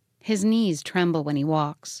man. His knees tremble when he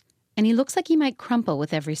walks, and he looks like he might crumple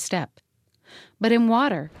with every step. But in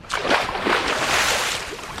water,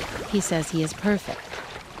 he says he is perfect,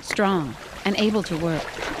 strong, and able to work.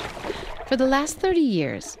 For the last 30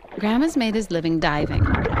 years, Graham has made his living diving.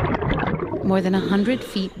 More than 100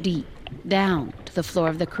 feet deep, down to the floor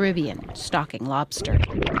of the Caribbean, stalking lobster.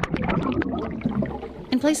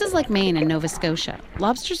 In places like Maine and Nova Scotia,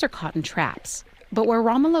 lobsters are caught in traps. But where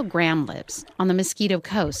Romulo Graham lives, on the Mosquito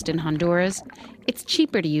Coast in Honduras, it's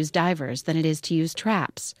cheaper to use divers than it is to use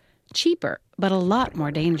traps. Cheaper, but a lot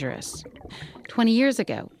more dangerous. 20 years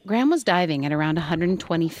ago, Graham was diving at around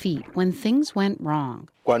 120 feet when things went wrong.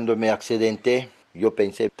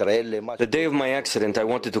 The day of my accident, I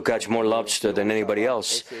wanted to catch more lobster than anybody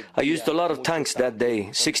else. I used a lot of tanks that day,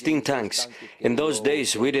 16 tanks. In those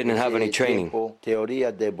days, we didn't have any training.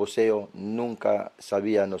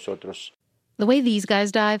 The way these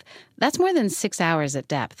guys dive, that's more than 6 hours at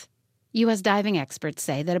depth. U.S. diving experts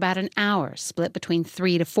say that about an hour split between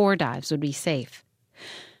 3 to 4 dives would be safe.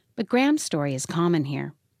 But Graham's story is common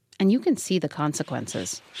here, and you can see the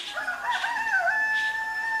consequences.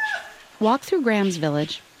 Walk through Graham's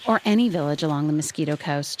village, or any village along the Mosquito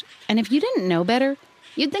Coast, and if you didn't know better,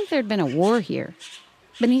 you'd think there'd been a war here.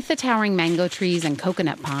 Beneath the towering mango trees and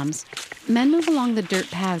coconut palms, men move along the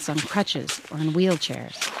dirt paths on crutches or in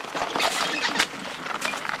wheelchairs.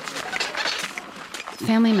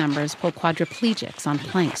 Family members pull quadriplegics on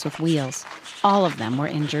planks with wheels. All of them were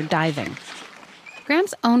injured diving.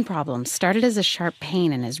 Graham's own problems started as a sharp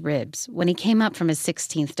pain in his ribs when he came up from his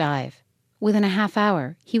 16th dive. Within a half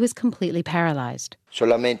hour, he was completely paralyzed. I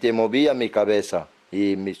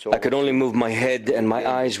could only move my head and my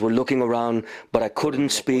eyes were looking around, but I couldn't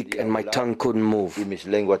speak and my tongue couldn't move.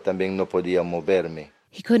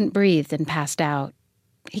 He couldn't breathe and passed out.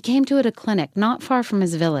 He came to a clinic not far from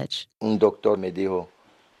his village.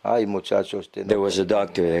 There was a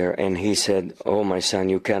doctor there, and he said, "Oh, my son,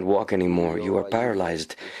 you can't walk anymore. You are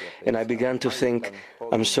paralyzed." And I began to think,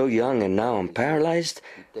 I'm so young and now I'm paralyzed?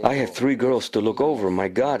 I have 3 girls to look over. My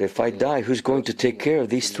God, if I die, who's going to take care of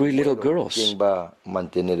these 3 little girls?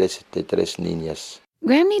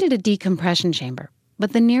 Graham needed a decompression chamber,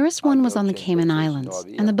 but the nearest one was on the Cayman Islands,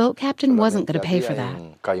 and the boat captain wasn't going to pay for that.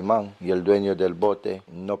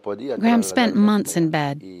 Graham spent months in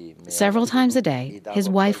bed. Several times a day, his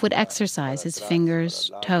wife would exercise his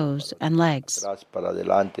fingers, toes, and legs.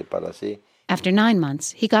 After 9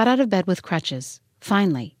 months, he got out of bed with crutches.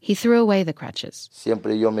 Finally, he threw away the crutches. I'd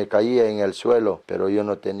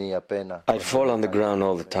fall on the ground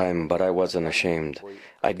all the time, but I wasn't ashamed.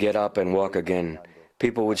 I'd get up and walk again.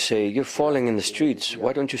 People would say, "You're falling in the streets.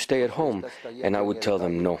 Why don't you stay at home?" And I would tell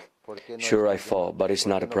them, "No. Sure, I fall, but it's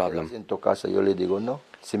not a problem."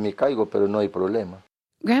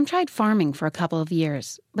 Graham tried farming for a couple of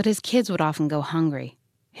years, but his kids would often go hungry.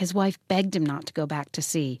 His wife begged him not to go back to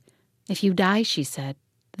sea. "If you die," she said,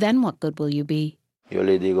 "then what good will you be?"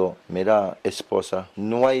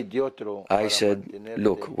 I said,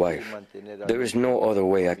 "Look, wife, there is no other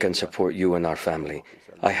way I can support you and our family.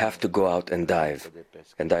 I have to go out and dive."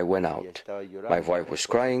 And I went out. My wife was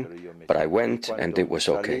crying, but I went and it was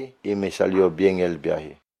okay.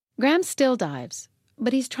 Graham still dives,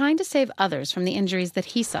 but he's trying to save others from the injuries that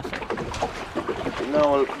he suffered.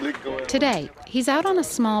 Today, he's out on a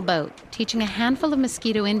small boat, teaching a handful of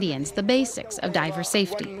Mosquito Indians the basics of diver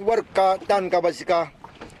safety.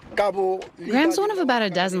 Graham's one of about a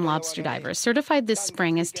dozen lobster divers certified this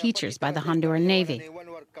spring as teachers by the Honduran Navy.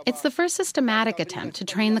 It's the first systematic attempt to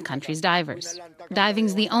train the country's divers.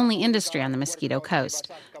 Diving's the only industry on the Mosquito Coast.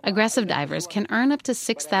 Aggressive divers can earn up to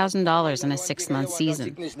 $6,000 in a 6-month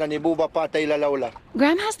season.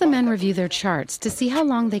 Graham has the men review their charts to see how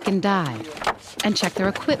long they can dive and check their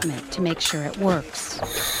equipment to make sure it works.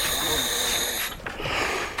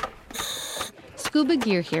 Scuba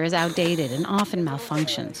gear here is outdated and often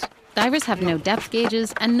malfunctions. Divers have no depth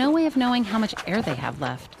gauges and no way of knowing how much air they have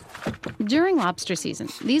left. During lobster season,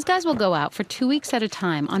 these guys will go out for 2 weeks at a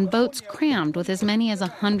time on boats crammed with as many as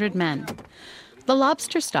 100 men. The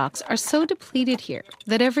lobster stocks are so depleted here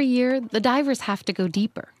that every year the divers have to go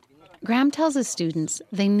deeper. Graham tells his students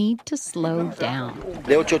they need to slow down.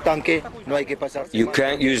 You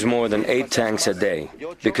can't use more than 8 tanks a day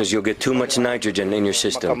because you'll get too much nitrogen in your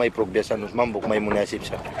system.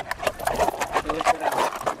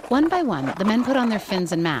 One by one, the men put on their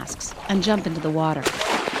fins and masks and jump into the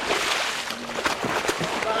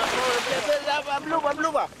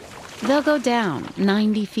They'll go down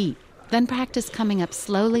 90 feet, then practice coming up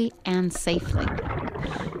slowly and safely.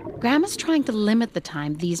 Graham is trying to limit the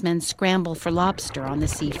time these men scramble for lobster on the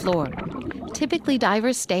sea floor. Typically,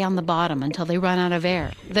 divers stay on the bottom until they run out of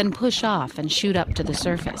air, then push off and shoot up to the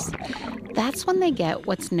surface. That's when they get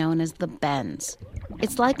what's known as the bends.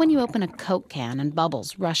 It's like when you open a Coke can and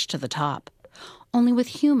bubbles rush to the top. Only with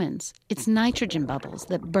humans, it's nitrogen bubbles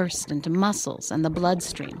that burst into muscles and the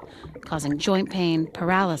bloodstream, causing joint pain,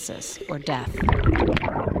 paralysis, or death.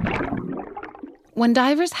 When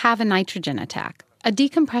divers have a nitrogen attack, a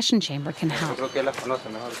decompression chamber can help.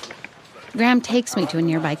 Graham takes me to a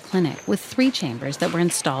nearby clinic with 3 chambers that were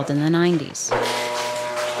installed in the 90s.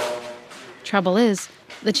 Trouble is,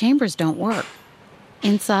 the chambers don't work.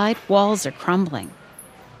 Inside, walls are crumbling.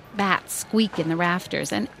 Bats squeak in the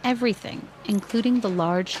rafters, and everything, including the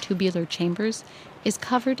large tubular chambers, is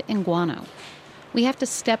covered in guano. We have to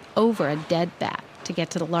step over a dead bat to get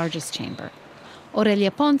to the largest chamber.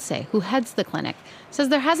 Aurelia Ponce, who heads the clinic, says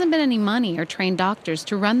there hasn't been any money or trained doctors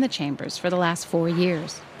to run the chambers for the last 4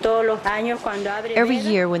 years. Every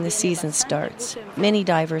year when the season starts, many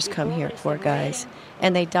divers come here, poor guys,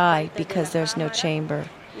 and they die because there's no chamber.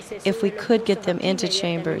 If we could get them into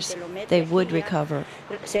chambers, they would recover.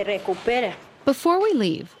 Before we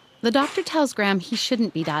leave, the doctor tells Graham he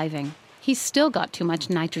shouldn't be diving. He's still got too much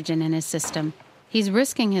nitrogen in his system. He's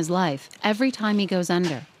risking his life every time he goes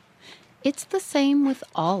under. It's the same with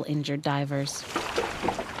all injured divers.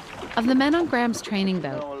 Of the men on Graham's training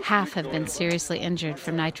boat, half have been seriously injured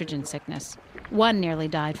from nitrogen sickness. One nearly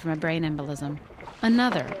died from a brain embolism.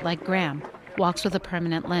 Another, like Graham, walks with a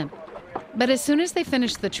permanent limp. But as soon as they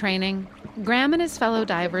finish the training, Graham and his fellow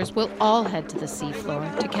divers will all head to the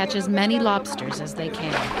seafloor to catch as many lobsters as they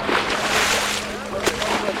can.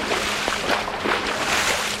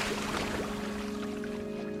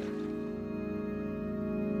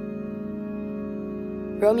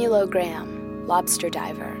 Romulo Graham, Lobster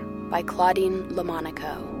Diver, by Claudine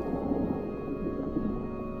Lamonaco.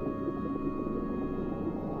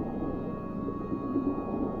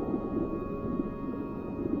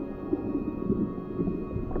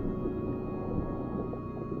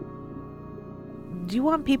 Do you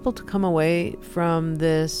want people to come away from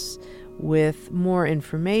this with more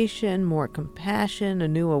information, more compassion, a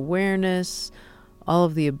new awareness, all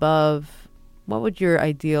of the above? What would your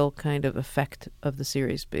ideal kind of effect of the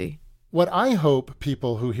series be? What I hope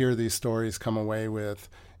people who hear these stories come away with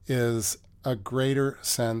is a greater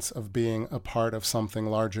sense of being a part of something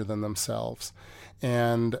larger than themselves.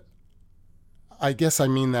 And I guess I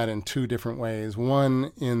mean that in 2 different ways.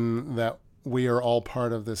 One, in that we are all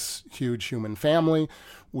part of this huge human family.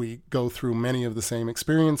 We go through many of the same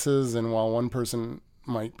experiences, and while one person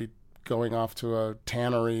might be going off to a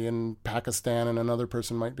tannery in Pakistan and another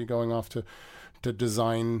person might be going off to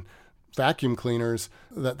design vacuum cleaners,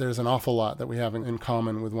 that there's an awful lot that we have in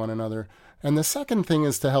common with one another. And the second thing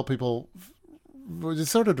is to help people,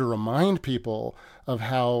 sort of to remind people of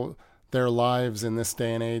how their lives in this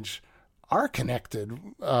day and age are connected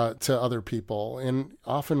to other people in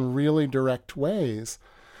often really direct ways.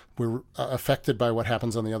 We're affected by what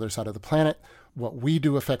happens on the other side of the planet. What we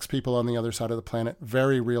do affects people on the other side of the planet,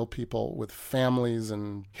 very real people with families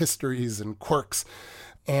and histories and quirks,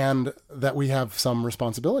 and that we have some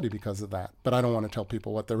responsibility because of that. But I don't want to tell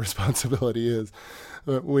people what their responsibility is.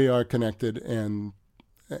 We are connected, and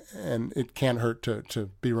it can't hurt to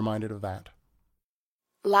be reminded of that.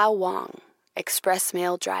 Lao Wang, Express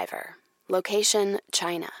Mail Driver. Location,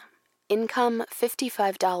 China. Income,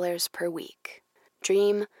 $55 per week.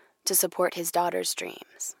 Dream, to support his daughter's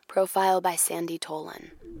dreams. Profile by Sandy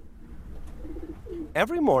Tolan.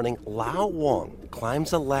 Every morning, Lao Wang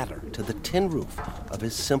climbs a ladder to the tin roof of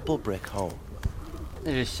his simple brick home.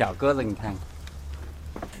 Then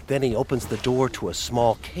he opens the door to a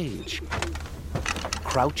small cage,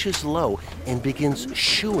 crouches low, and begins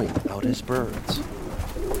shooing out his birds.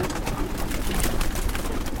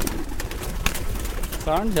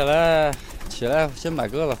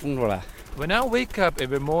 When I wake up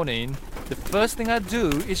every morning, the first thing I do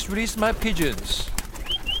is release my pigeons.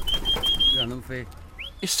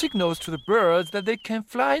 It signals to the birds that they can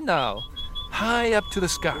fly now, high up to the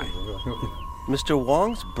sky. Mr.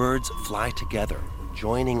 Wang's birds fly together,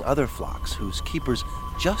 joining other flocks whose keepers,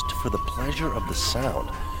 just for the pleasure of the sound,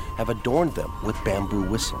 have adorned them with bamboo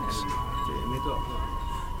whistles.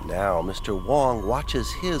 Now, Mr. Wang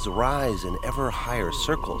watches his rise in ever higher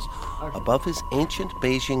circles above his ancient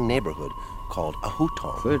Beijing neighborhood called a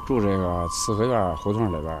hutong.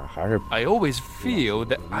 I always feel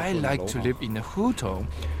that I like to live in a hutong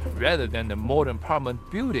rather than the modern apartment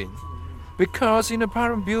building. Because in an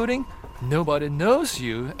apartment building, Nobody knows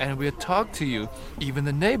you and will talk to you, even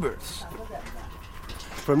the neighbors.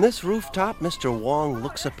 From this rooftop, Mr. Wong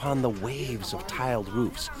looks upon the waves of tiled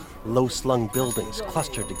roofs, low-slung buildings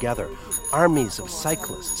clustered together, armies of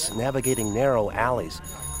cyclists navigating narrow alleys,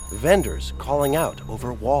 vendors calling out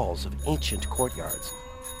over walls of ancient courtyards.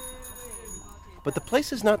 But the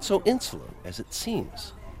place is not so insular as it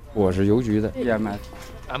seems.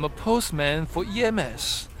 I'm a postman for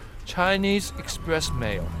EMS, Chinese Express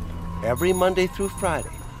Mail. Every Monday through Friday,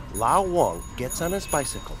 Lao Wong gets on his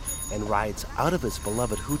bicycle and rides out of his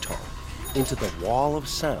beloved Hutong into the wall of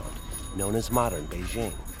sound known as modern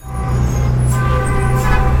Beijing.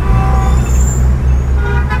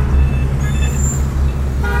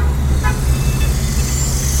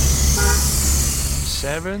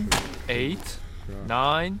 Seven, 8,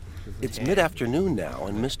 9. It's mid-afternoon now,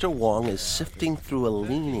 and Mr. Wong is sifting through a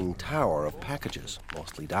leaning tower of packages,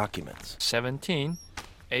 mostly documents. 17,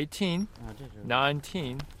 18,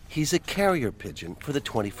 19. He's a carrier pigeon for the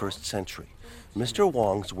 21st century. Mr.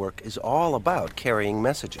 Wong's work is all about carrying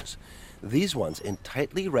messages. These ones in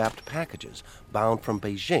tightly wrapped packages bound from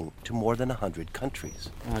Beijing to more than 100 countries.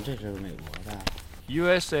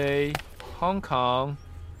 USA, Hong Kong,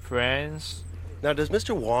 France. Now, does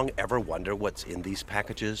Mr. Wong ever wonder what's in these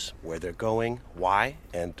packages, where they're going, why,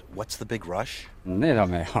 and what's the big rush? No,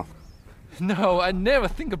 I never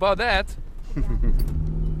think about that.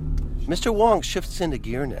 Mr. Wong shifts into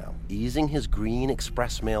gear now, easing his green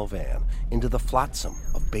express mail van into the flotsam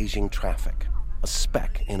of Beijing traffic, a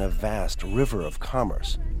speck in a vast river of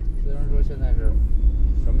commerce.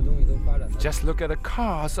 Just look at the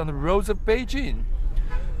cars on the roads of Beijing.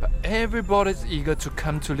 But everybody's eager to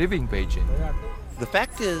come to live in Beijing. The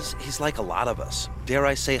fact is, he's like a lot of us, dare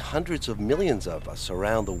I say hundreds of millions of us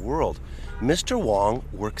around the world. Mr. Wong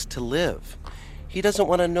works to live. He doesn't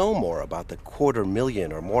want to know more about the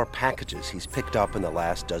 250,000 or more packages he's picked up in the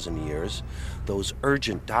last dozen years, those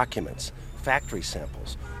urgent documents, factory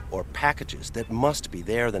samples, or packages that must be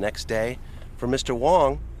there the next day. For Mr.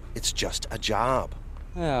 Wong, it's just a job.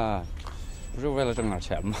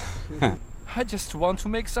 I just want to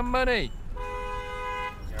make some money.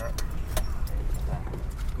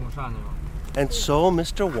 And so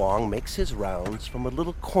Mr. Wong makes his rounds from a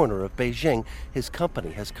little corner of Beijing his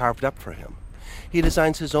company has carved up for him. He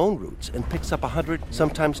designs his own routes and picks up 100,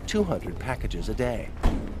 sometimes 200 packages a day.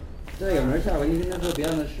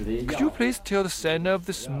 Could you please tell the sender of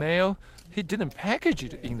this mail he didn't package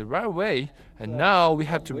it in the right way, and now we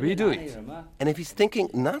have to redo it? And if he's thinking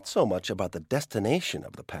not so much about the destination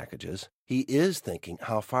of the packages, he is thinking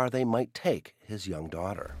how far they might take his young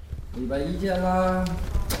daughter.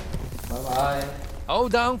 Bye-bye. All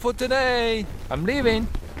done for today. I'm leaving.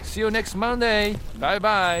 See you next Monday.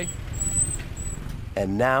 Bye-bye.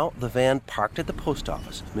 And now, the van parked at the post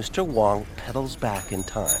office, Mr. Wong pedals back in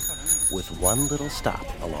time, with one little stop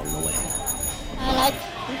along the way. I like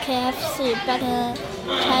KFC, but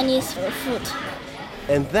Chinese food.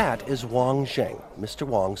 And that is Wang Zheng, Mr.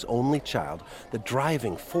 Wong's only child, the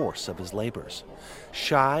driving force of his labors.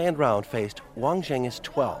 Shy and round-faced, Wang Zheng is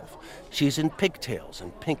 12. She's in pigtails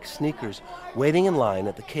and pink sneakers, waiting in line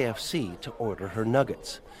at the KFC to order her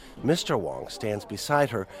nuggets. Mr. Wong stands beside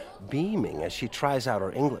her, beaming as she tries out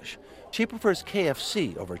her English. She prefers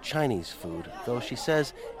KFC over Chinese food, though she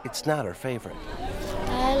says it's not her favorite.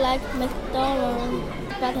 I like McDonald's,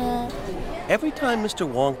 but Every time Mr.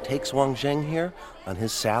 Wong takes Wang Zheng here, on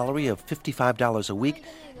his salary of $55 a week,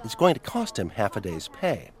 it's going to cost him half a day's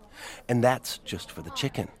pay. And that's just for the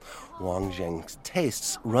chicken. Wang Zheng's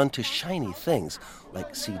tastes run to shiny things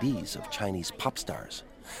like CDs of Chinese pop stars,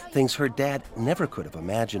 things her dad never could have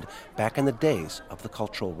imagined back in the days of the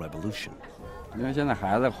Cultural Revolution.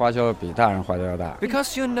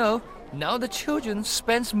 Because now the children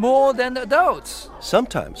spend more than the adults.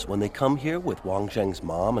 Sometimes when they come here with Wang Zheng's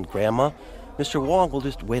mom and grandma, Mr. Wong will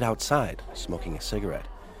just wait outside, smoking a cigarette.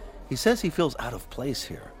 He says he feels out of place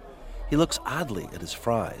here. He looks oddly at his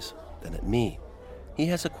fries, then at me. He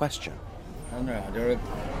has a question.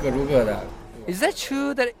 Is that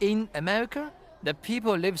true that in America, that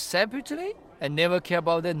people live separately and never care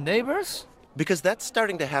about their neighbors? Because that's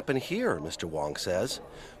starting to happen here, Mr. Wong says.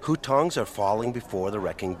 Hutongs are falling before the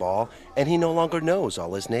wrecking ball, and he no longer knows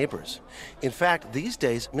all his neighbors. In fact, these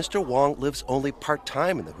days, Mr. Wong lives only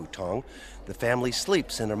part-time in the Hutong. The family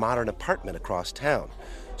sleeps in a modern apartment across town.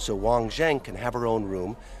 So Wang Zheng can have her own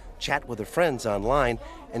room, chat with her friends online,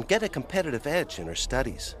 and get a competitive edge in her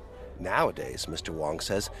studies. Nowadays, Mr. Wong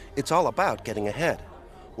says, it's all about getting ahead.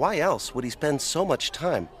 Why else would he spend so much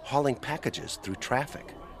time hauling packages through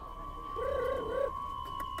traffic?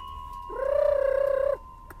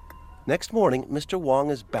 Next morning, Mr. Wong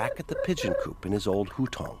is back at the pigeon coop in his old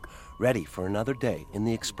hutong, ready for another day in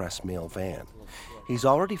the express mail van. He's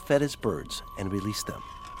already fed his birds and released them.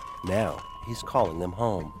 Now he's calling them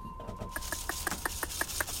home.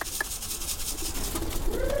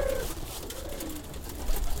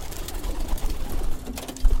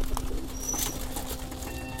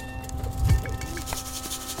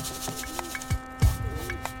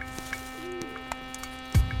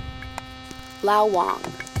 Lao Wong,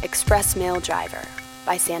 Express Mail Driver,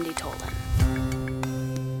 by Sandy Tolan.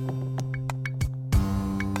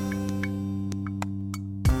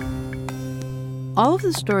 All of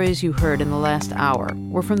the stories you heard in the last hour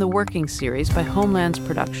were from the Working series by Homelands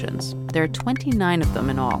Productions. There are 29 of them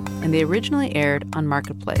in all, and they originally aired on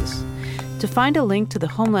Marketplace. To find a link to the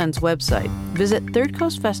Homelands website, visit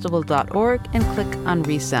thirdcoastfestival.org and click on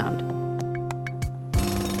Resound.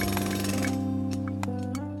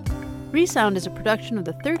 Resound is a production of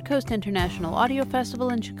the Third Coast International Audio Festival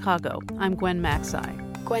in Chicago. I'm Gwen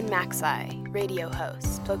Macsai. Gwen Macsai, radio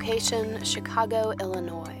host. Location, Chicago,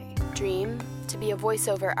 Illinois. Dream, to be a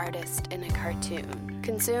voiceover artist in a cartoon.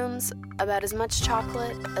 Consumes about as much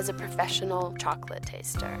chocolate as a professional chocolate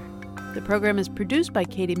taster. The program is produced by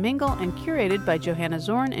Katie Mingle and curated by Johanna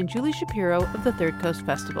Zorn and Julie Shapiro of the Third Coast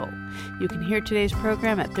Festival. You can hear today's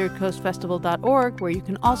program at thirdcoastfestival.org, where you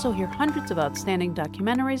can also hear hundreds of outstanding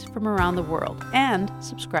documentaries from around the world and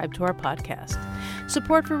subscribe to our podcast.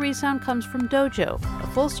 Support for Resound comes from Dojo, a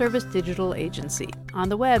full-service digital agency, on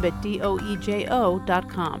the web at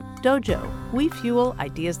doejo.com. Dojo, we fuel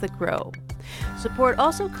ideas that grow. Support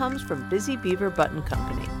also comes from Busy Beaver Button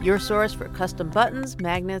Company, your source for custom buttons,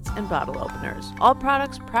 magnets, and bottle openers. All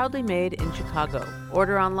products proudly made in Chicago.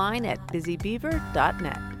 Order online at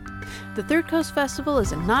busybeaver.net. The Third Coast Festival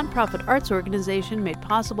is a nonprofit arts organization made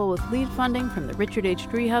possible with lead funding from the Richard H.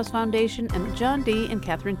 Driehaus Foundation and the John D. and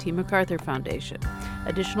Catherine T. MacArthur Foundation.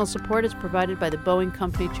 Additional support is provided by the Boeing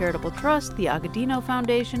Company Charitable Trust, the Agudino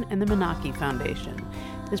Foundation, and the Menaki Foundation.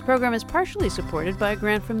 This program is partially supported by a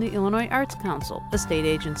grant from the Illinois Arts Council, a state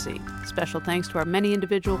agency. Special thanks to our many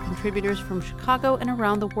individual contributors from Chicago and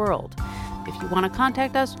around the world. If you want to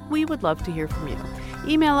contact us, we would love to hear from you.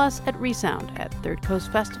 Email us at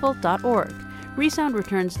resound@thirdcoastfestival.org. Resound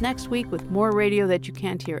returns next week with more radio that you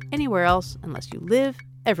can't hear anywhere else unless you live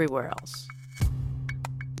everywhere else.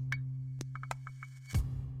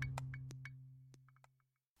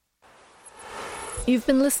 You've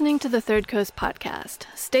been listening to the Third Coast Podcast.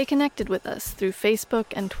 Stay connected with us through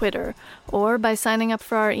Facebook and Twitter, or by signing up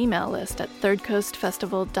for our email list at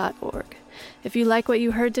thirdcoastfestival.org. If you like what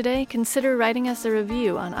you heard today, consider writing us a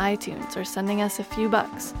review on iTunes or sending us a few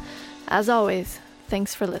bucks. As always,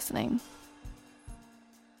 thanks for listening.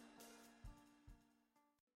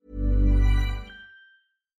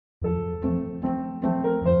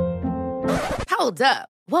 Hold up.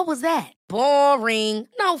 What was that? Boring.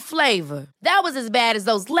 No flavor. That was as bad as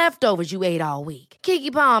those leftovers you ate all week.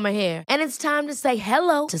 Keke Palmer here, and it's time to say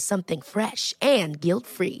hello to something fresh and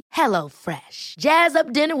guilt-free. Hello Fresh. Jazz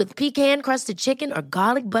up dinner with pecan-crusted chicken or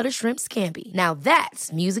garlic butter shrimp scampi. Now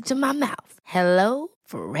that's music to my mouth. Hello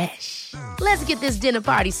Fresh. Let's get this dinner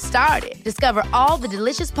party started. Discover all the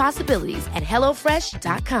delicious possibilities at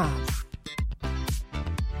hellofresh.com.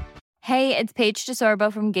 Hey, it's Paige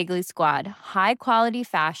DeSorbo from Giggly Squad. High quality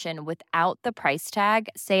fashion without the price tag.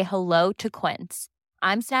 Say hello to Quince.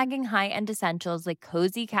 I'm snagging high-end essentials like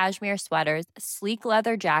cozy cashmere sweaters, sleek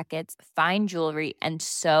leather jackets, fine jewelry, and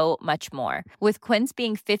so much more. With Quince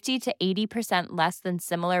being 50 to 80% less than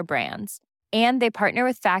similar brands. And they partner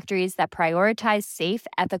with factories that prioritize safe,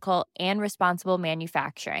 ethical, and responsible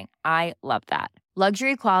manufacturing. I love that.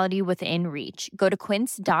 Luxury quality within reach. Go to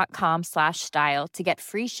quince.com/style to get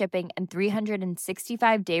free shipping and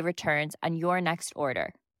 365-day returns on your next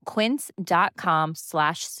order.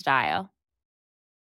 Quince.com/style.